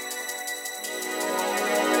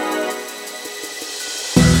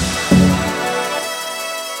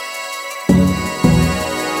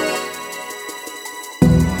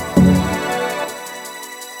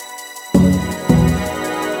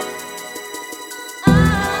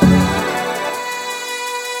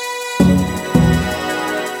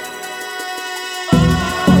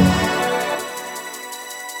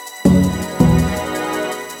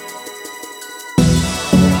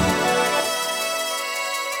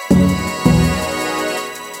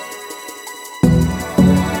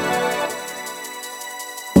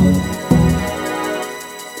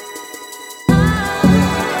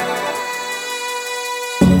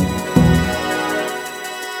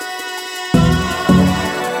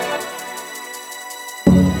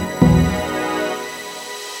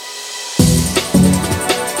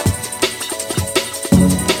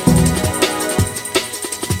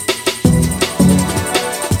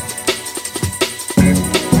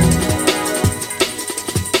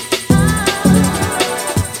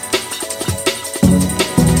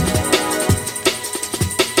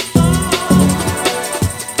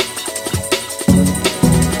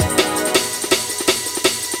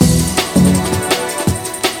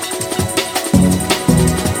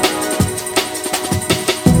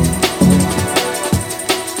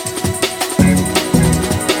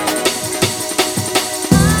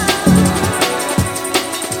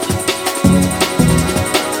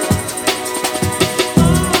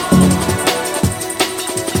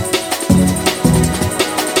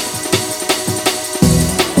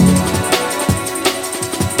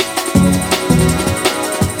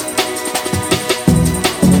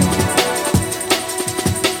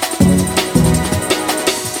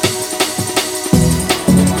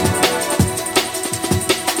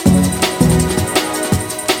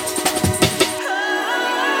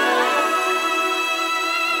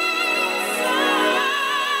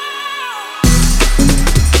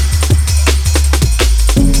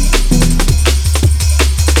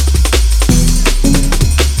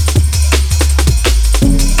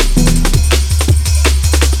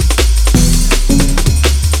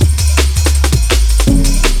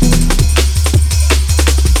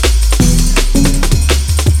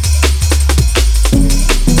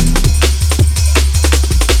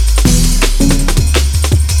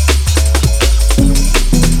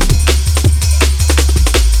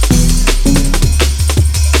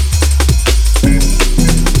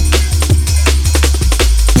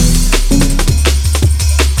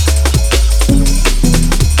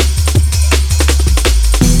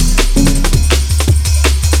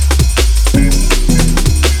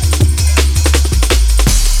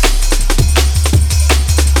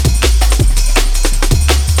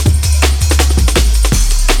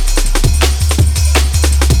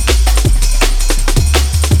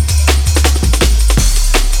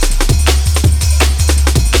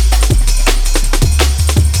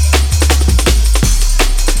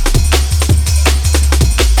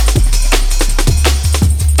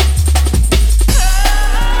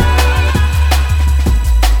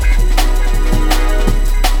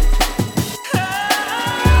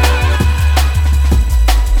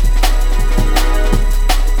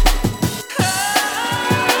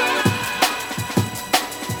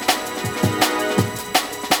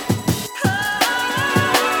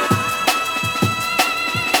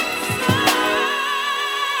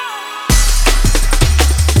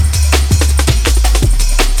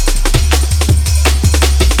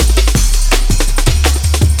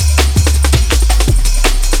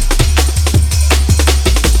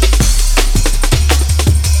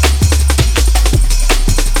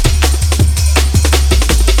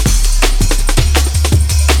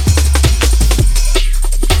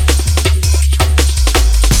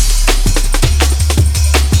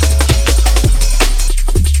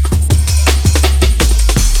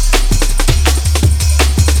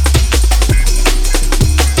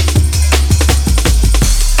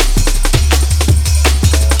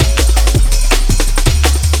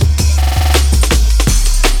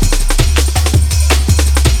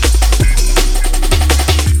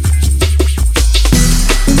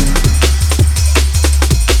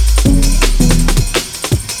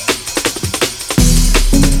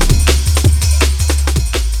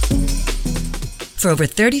 For over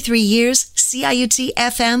 33 years, CIUT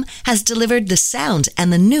FM has delivered the sound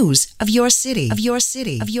and the news of your city, of your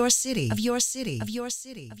city, of your city, of your city, of your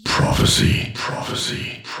city. Prophecy,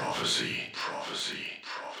 prophecy, prophecy.